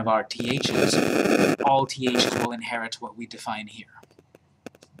one of our THs. All THs will inherit what we define here.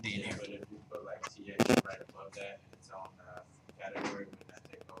 They inherit. But if we put like TH right above that in its own category, would that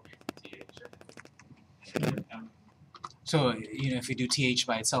take over TH and count? So, you know, if you do TH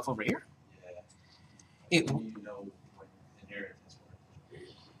by itself over here, Yeah. it, You know when inheritance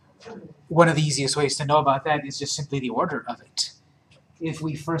works. one of the easiest ways to know about that is just simply the order of it. If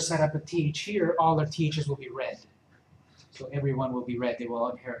we first set up a TH here, all our THs will be red. So everyone will be red, they will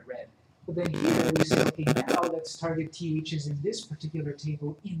all inherit red. But then here we say, okay, now let's target THs in this particular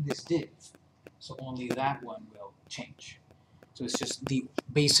table in this div. So only that one will change. So So it's just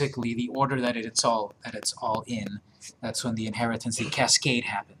basically the order that it's all in. That's when the inheritance, the cascade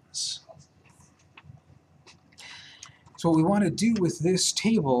happens. So what we want to do with this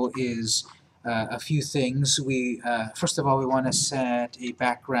table is a few things. First of all, we want to set a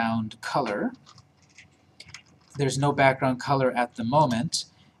background color. There's no background color at the moment.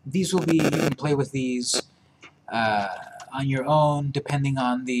 These will be, you can play with these on your own depending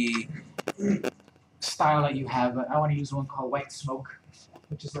on the style that you have. But I want to use one called White Smoke,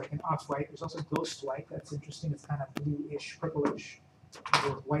 which is like an off-white. There's also Ghost White. That's interesting. It's kind of bluish, purplish.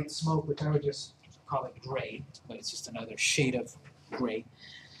 With White Smoke, which I would just call it gray, but it's just another shade of gray.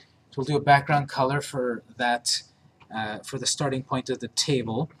 So we'll do a background color for that, for the starting point of the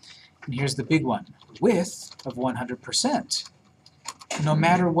table. And here's the big one, width of 100%. No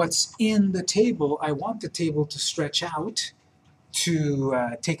matter what's in the table, I want the table to stretch out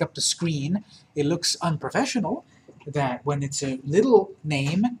to take up the screen. It looks unprofessional that when it's a little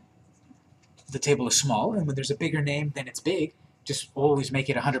name, the table is small, and when there's a bigger name, then it's big. Just always make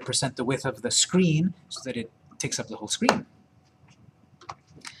it 100% the width of the screen so that it takes up the whole screen.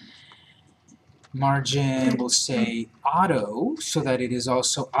 Margin will say auto so that it is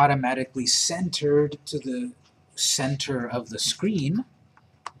also automatically centered to the center of the screen.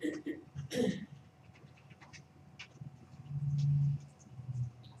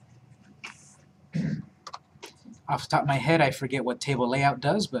 Off the top of my head, I forget what table layout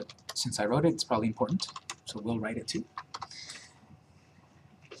does, but since I wrote it, it's probably important, so we'll write it too.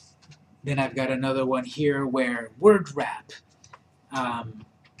 Then I've got another one here where word wrap.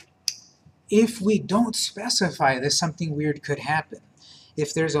 If we don't specify this, something weird could happen.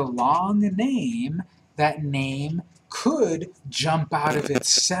 If there's a long name, that name could jump out of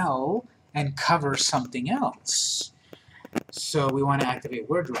its cell and cover something else. So we want to activate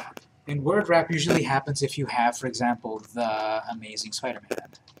word wrap. And word wrap usually happens if you have, for example, the Amazing Spider-Man,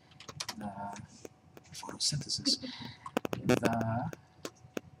 the photosynthesis,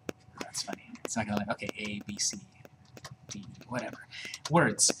 that's funny. It's not gonna okay, A, B, C, D, whatever.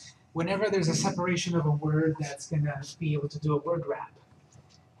 Words. Whenever there's a separation of a word that's gonna be able to do a word wrap.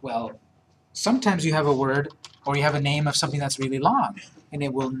 Well, sometimes you have a word or you have a name of something that's really long, and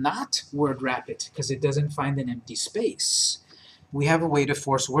it will not word wrap it because it doesn't find an empty space. We have a way to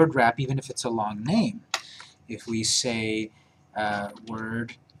force word wrap even if it's a long name. If we say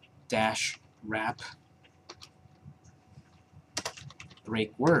word dash wrap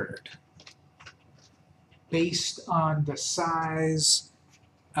break word, based on the size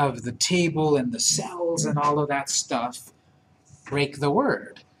of the table and the cells and all of that stuff, break the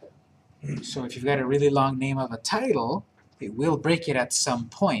word. So if you've got a really long name of a title, it will break it at some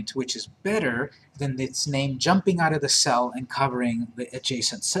point, which is better than its name jumping out of the cell and covering the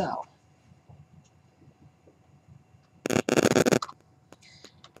adjacent cell.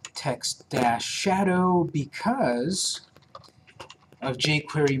 Text-shadow, because of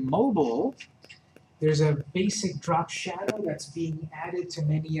jQuery Mobile, there's a basic drop shadow that's being added to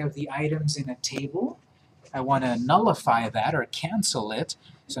many of the items in a table. I want to nullify that or cancel it,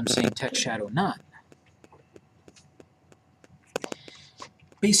 so I'm saying text shadow none.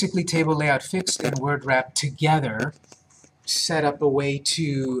 Basically, table layout fixed and word wrap together set up a way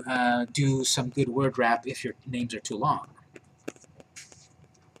to do some good word wrap if your names are too long.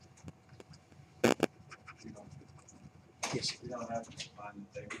 Yes. We don't have to define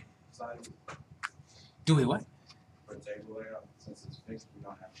the table size Do we what? for table layout, since it's fixed, we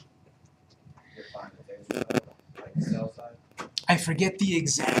don't have to define the table size, like the cell size. I forget the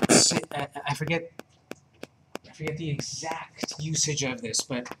exact I forget the exact usage of this,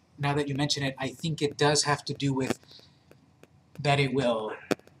 but now that you mention it, I think it does have to do with that it will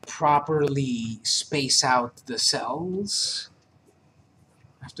properly space out the cells.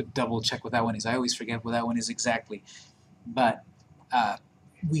 I have to double check what that one is. I always forget what that one is exactly. But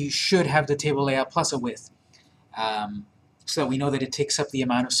we should have the table layout plus a width, so that we know that it takes up the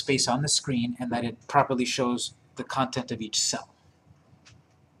amount of space on the screen and that it properly shows the content of each cell.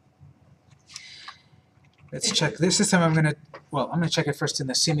 Let's check this. This time I'm going to check it first in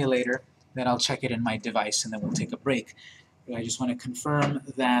the simulator, then I'll check it in my device, and then we'll take a break. But I just want to confirm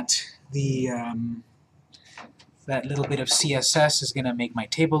that the that little bit of CSS is going to make my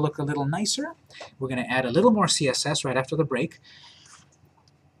table look a little nicer. We're going to add a little more CSS right after the break,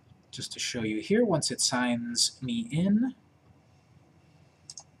 just to show you here once it signs me in.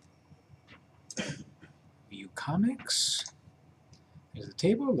 View comics. Here's the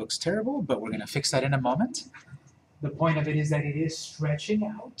table. It looks terrible, but we're going to fix that in a moment. The point of it is that it is stretching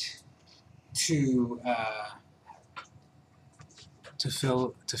out to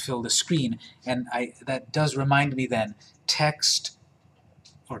to fill the screen. And that does remind me then, text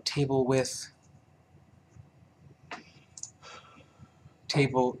or table width,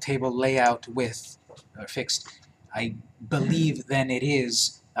 table layout width or fixed. I believe then it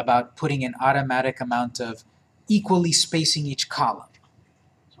is about putting an automatic amount of equally spacing each column.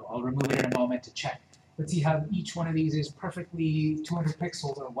 So I'll remove it in a moment to check. Let's see how each one of these is perfectly 200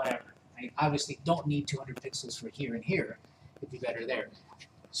 pixels or whatever. I obviously don't need 200 pixels for here and here. It'd be better there.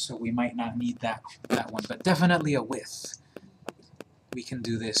 So we might not need that one, but definitely a width. We can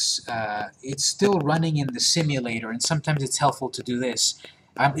do this. It's still running in the simulator, and sometimes it's helpful to do this.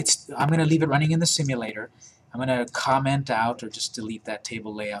 I'm going to leave it running in the simulator. I'm going to comment out or just delete that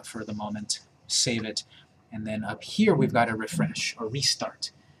table layout for the moment, save it, and then up here we've got to refresh or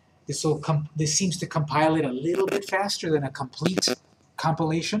restart. This seems to compile it a little bit faster than a complete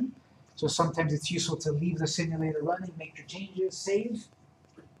compilation. So sometimes it's useful to leave the simulator running, make your changes, save,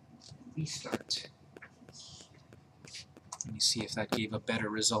 restart. Let me see if that gave a better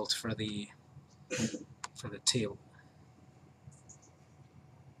result for the table.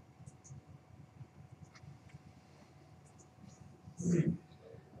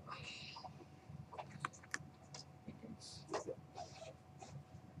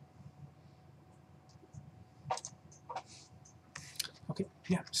 Okay,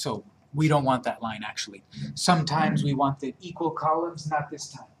 yeah, so we don't want that line actually. Sometimes we want the equal columns, not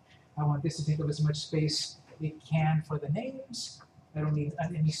this time. I want this to take up as much space it can for the names. I don't need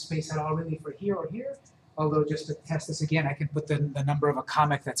any space at all really for here or here. Although just to test this again, I can put the number of a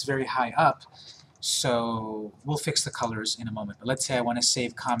comic that's very high up. So we'll fix the colors in a moment. But let's say I want to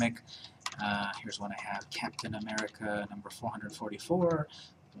save comic. Here's one I have, Captain America number 444,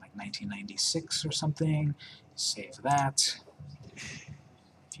 like 1996 or something. Save that. If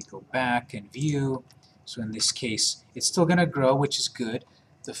you go back and view, so in this case, it's still going to grow, which is good.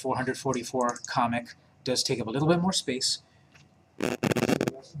 The 444 comic does take up a little bit more space. So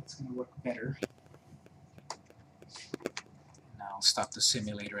that's going to work better. Now I'll stop the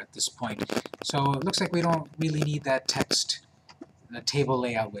simulator at this point. So it looks like we don't really need that text, the table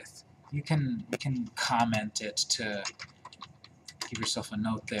layout width. You can comment it to give yourself a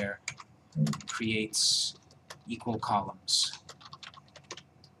note there. Creates equal columns.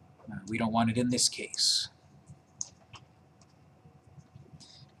 We don't want it in this case.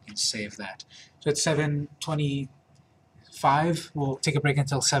 And save that. So it's 7:25. We'll take a break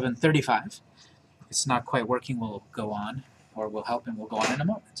until 7:35. If it's not quite working, we'll go on, or we'll help and we'll go on in a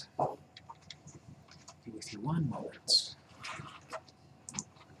moment. Be with you one moment.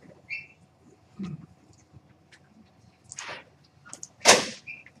 Be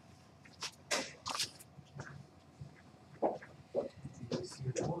with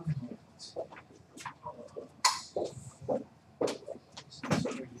you one moment.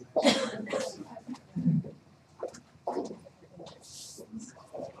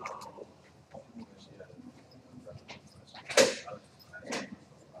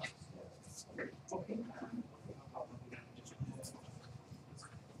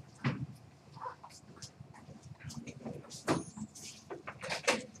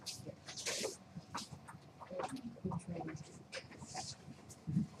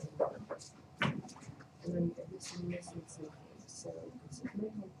 And then this is missing something, so this is my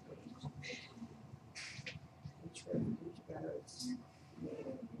home page. Each balance,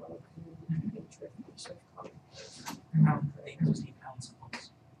 welcome, each comment. They just need pound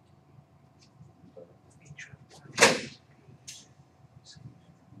symbols.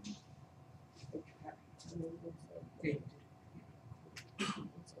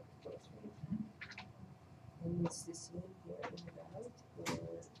 And is this in here in the ballot, or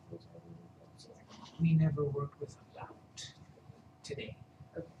was I in the object? We never worked with about today.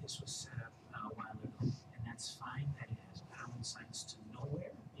 This was set up a while ago, and that's fine that it has pound signs to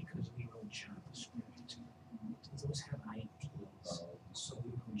nowhere because we wrote JavaScript. Those have IDs, so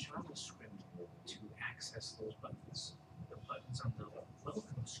we wrote JavaScript to access those buttons. The buttons on the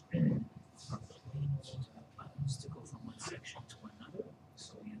welcome screen are plain old buttons to go from one section to another,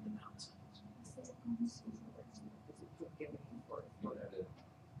 so we had the pound signs. Most likely that will be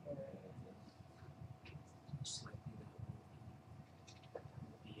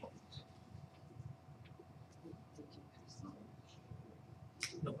it.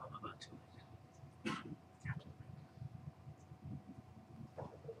 No, I'm about to. After the break.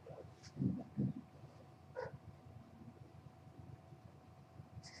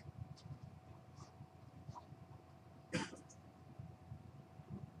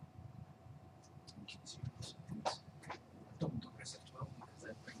 Don't press F12 because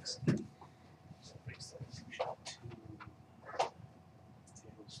that brings the function to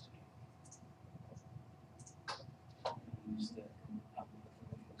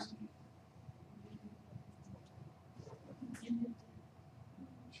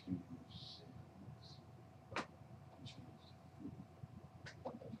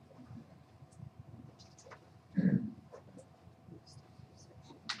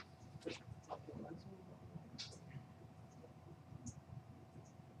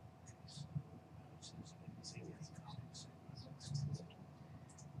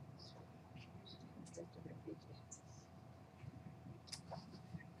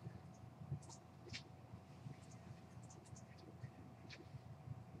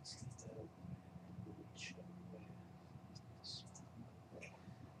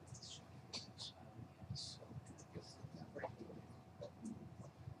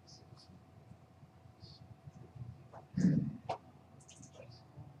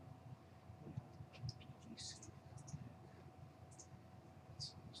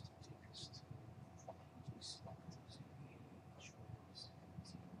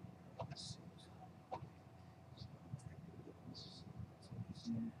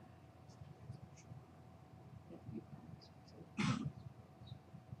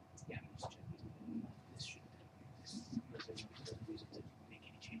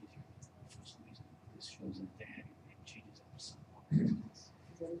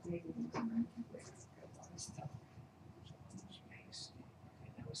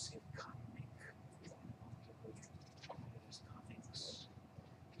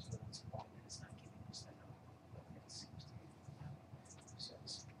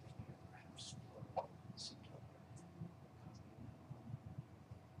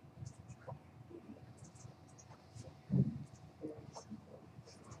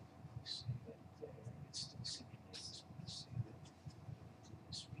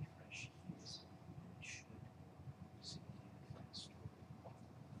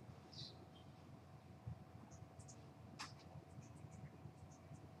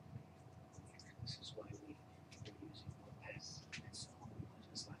This is why we're using Notepad and so on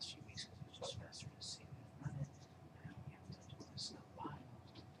this last few weeks because it's just faster to save it and run it. Now we have to do this compile.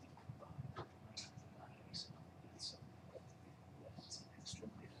 So that's an extra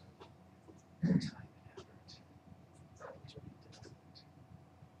bit of time and effort to redevelopment.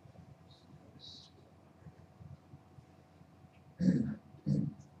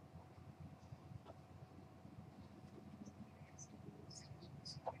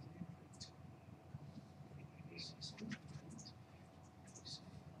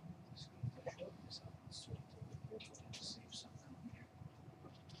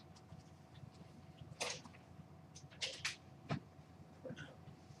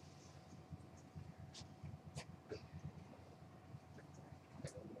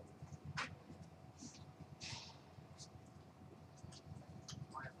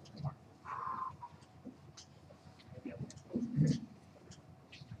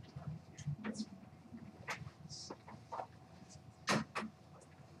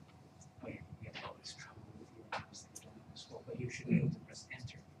 But you should be able to press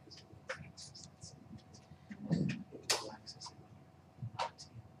enter because it will access that segment. It will access it when you're not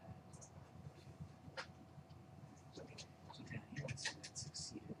in that. So down here it says that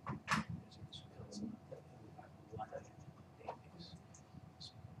succeeded. There's a fills in the one item in the database.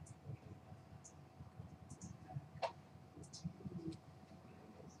 So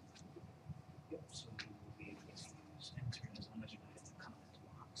yep, so you will be able to use enter as long as you're not in the comment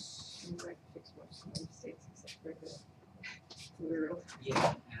box. And I fix most of my mistakes except for the literal.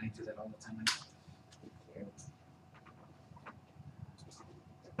 Yeah, and I do that all the time myself.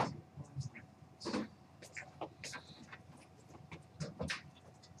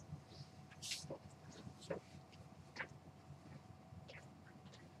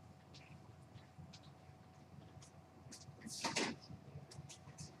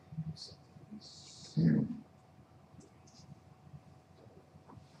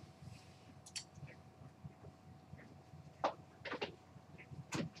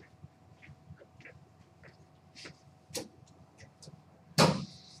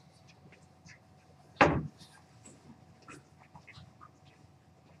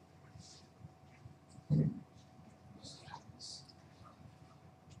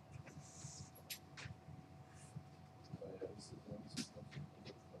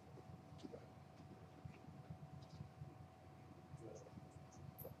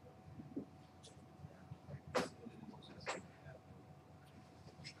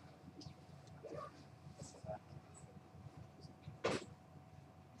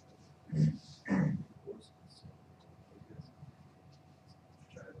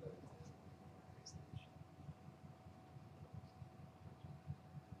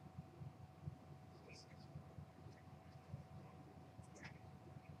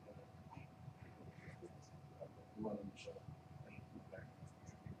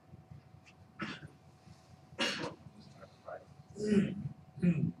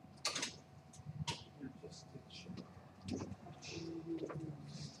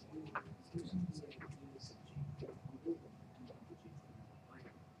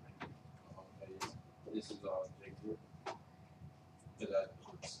 This is all jQuery. But that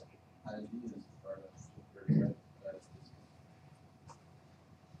ID is part of jQuery, right? That's this.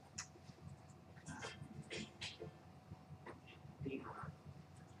 Data,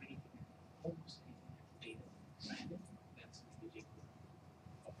 anything, almost anything, data, that's the jQuery.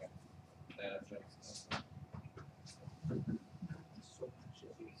 Okay. That affects that. So much as you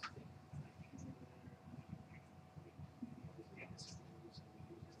think.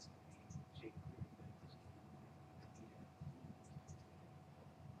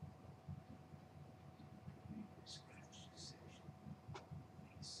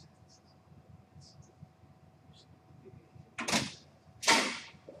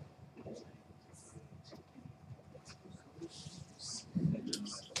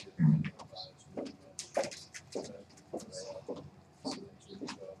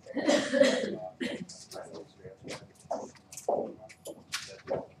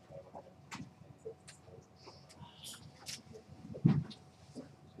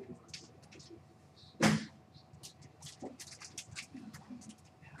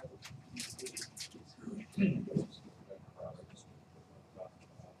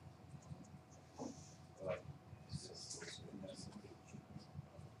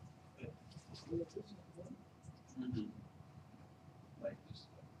 Like just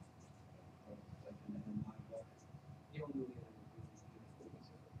like an inline block. The only way that would be is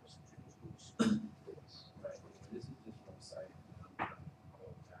Right. This is just one site.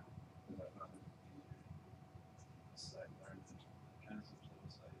 Whole town. Because I found it easier. Site learned the concepts of the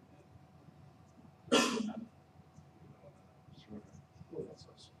site and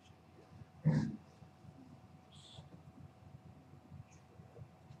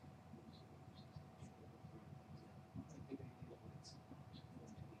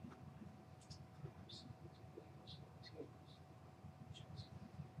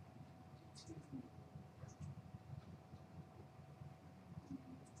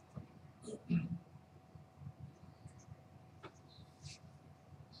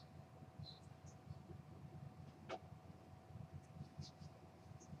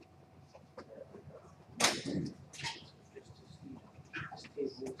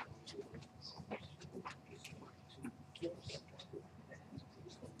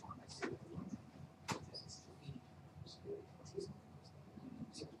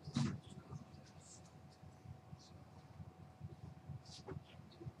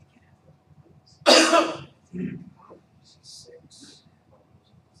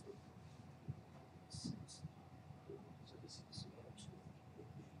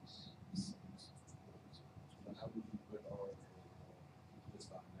But how would you put our list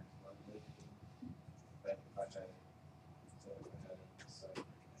on next Monday? That if I had, so if I had a site and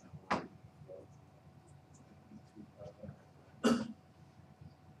I wanted to go.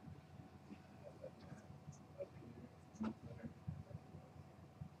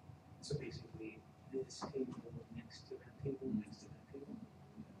 So basically, this table next to that table, next to that table.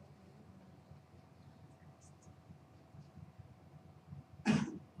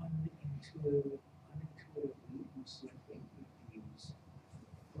 Unintuitively, most likely we use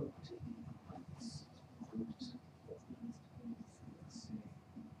foot in months. Let's say,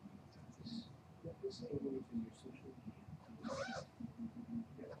 this table which is your social media.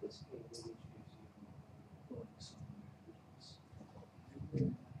 This table which is your books on your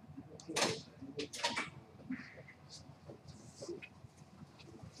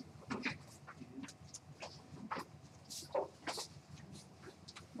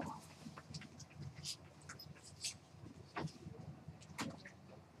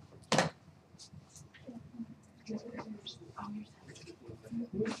videos.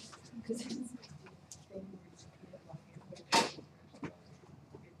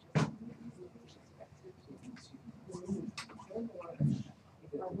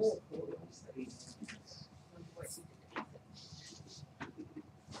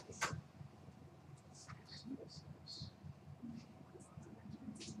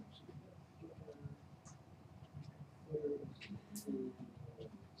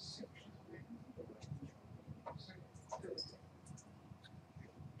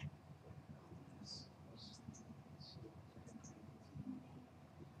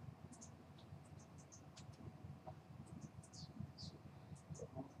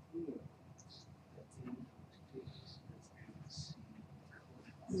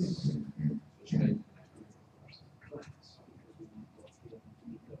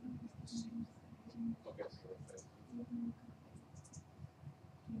 Okay, so that's.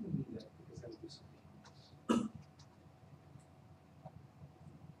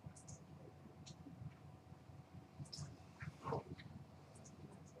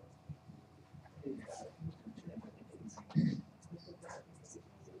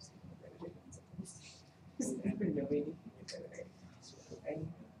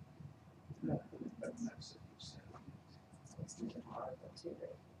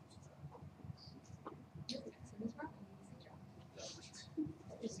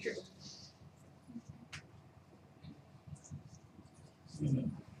 It's true.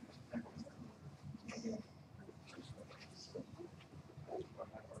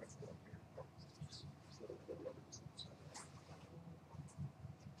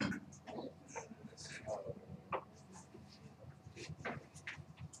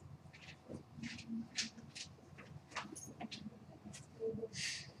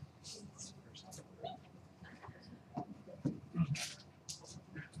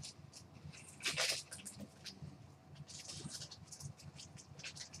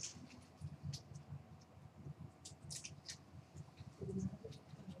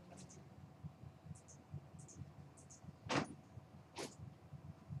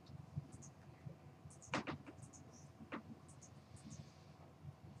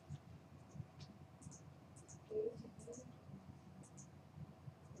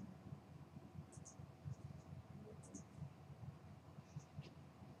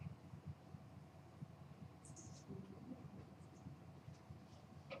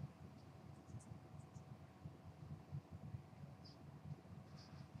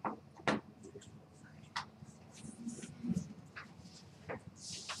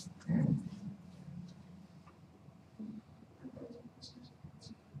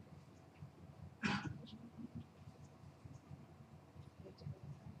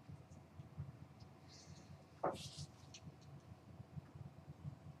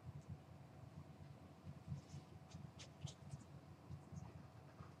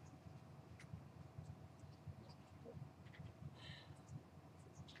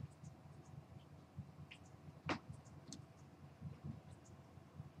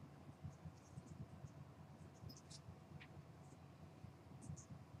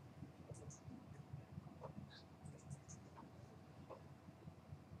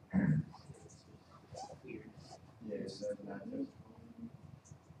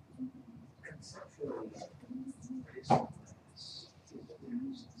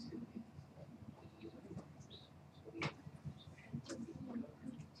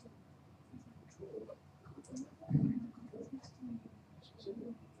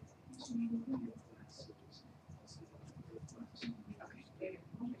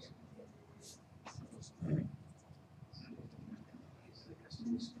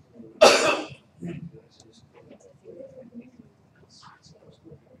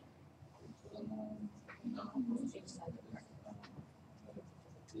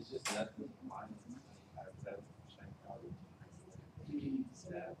 It's just that the line, I've had Shanghai college.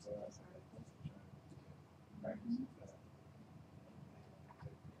 That, practice that.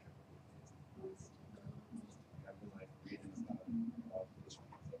 I've been like reading about all these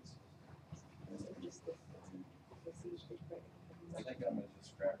things. I think I'm gonna just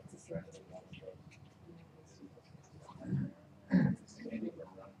scrap it, try to do one show. Can't even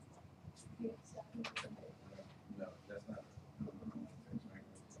run. No, that's not.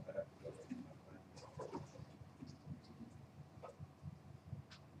 I have to go to my plan.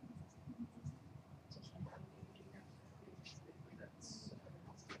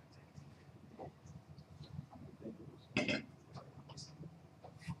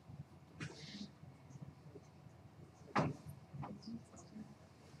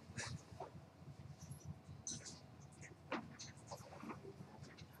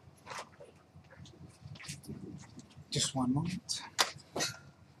 Just one moment.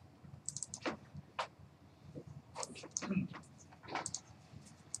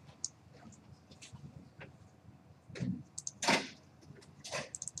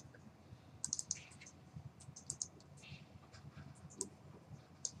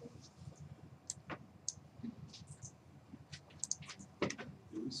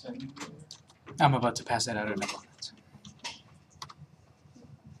 Do we send you there? I'm about to pass that out in a moment.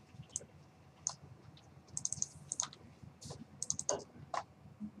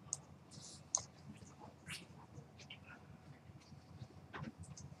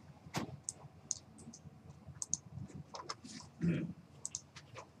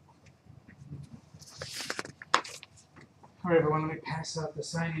 All right, everyone, let me pass out the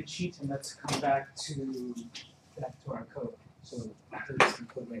sign-in sheet and let's come back to our code. So after this, the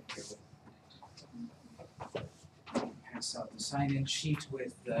code right here. Pass out the sign-in sheet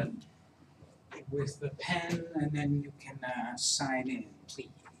with the pen, and then you can sign in,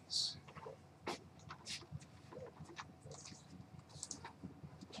 please.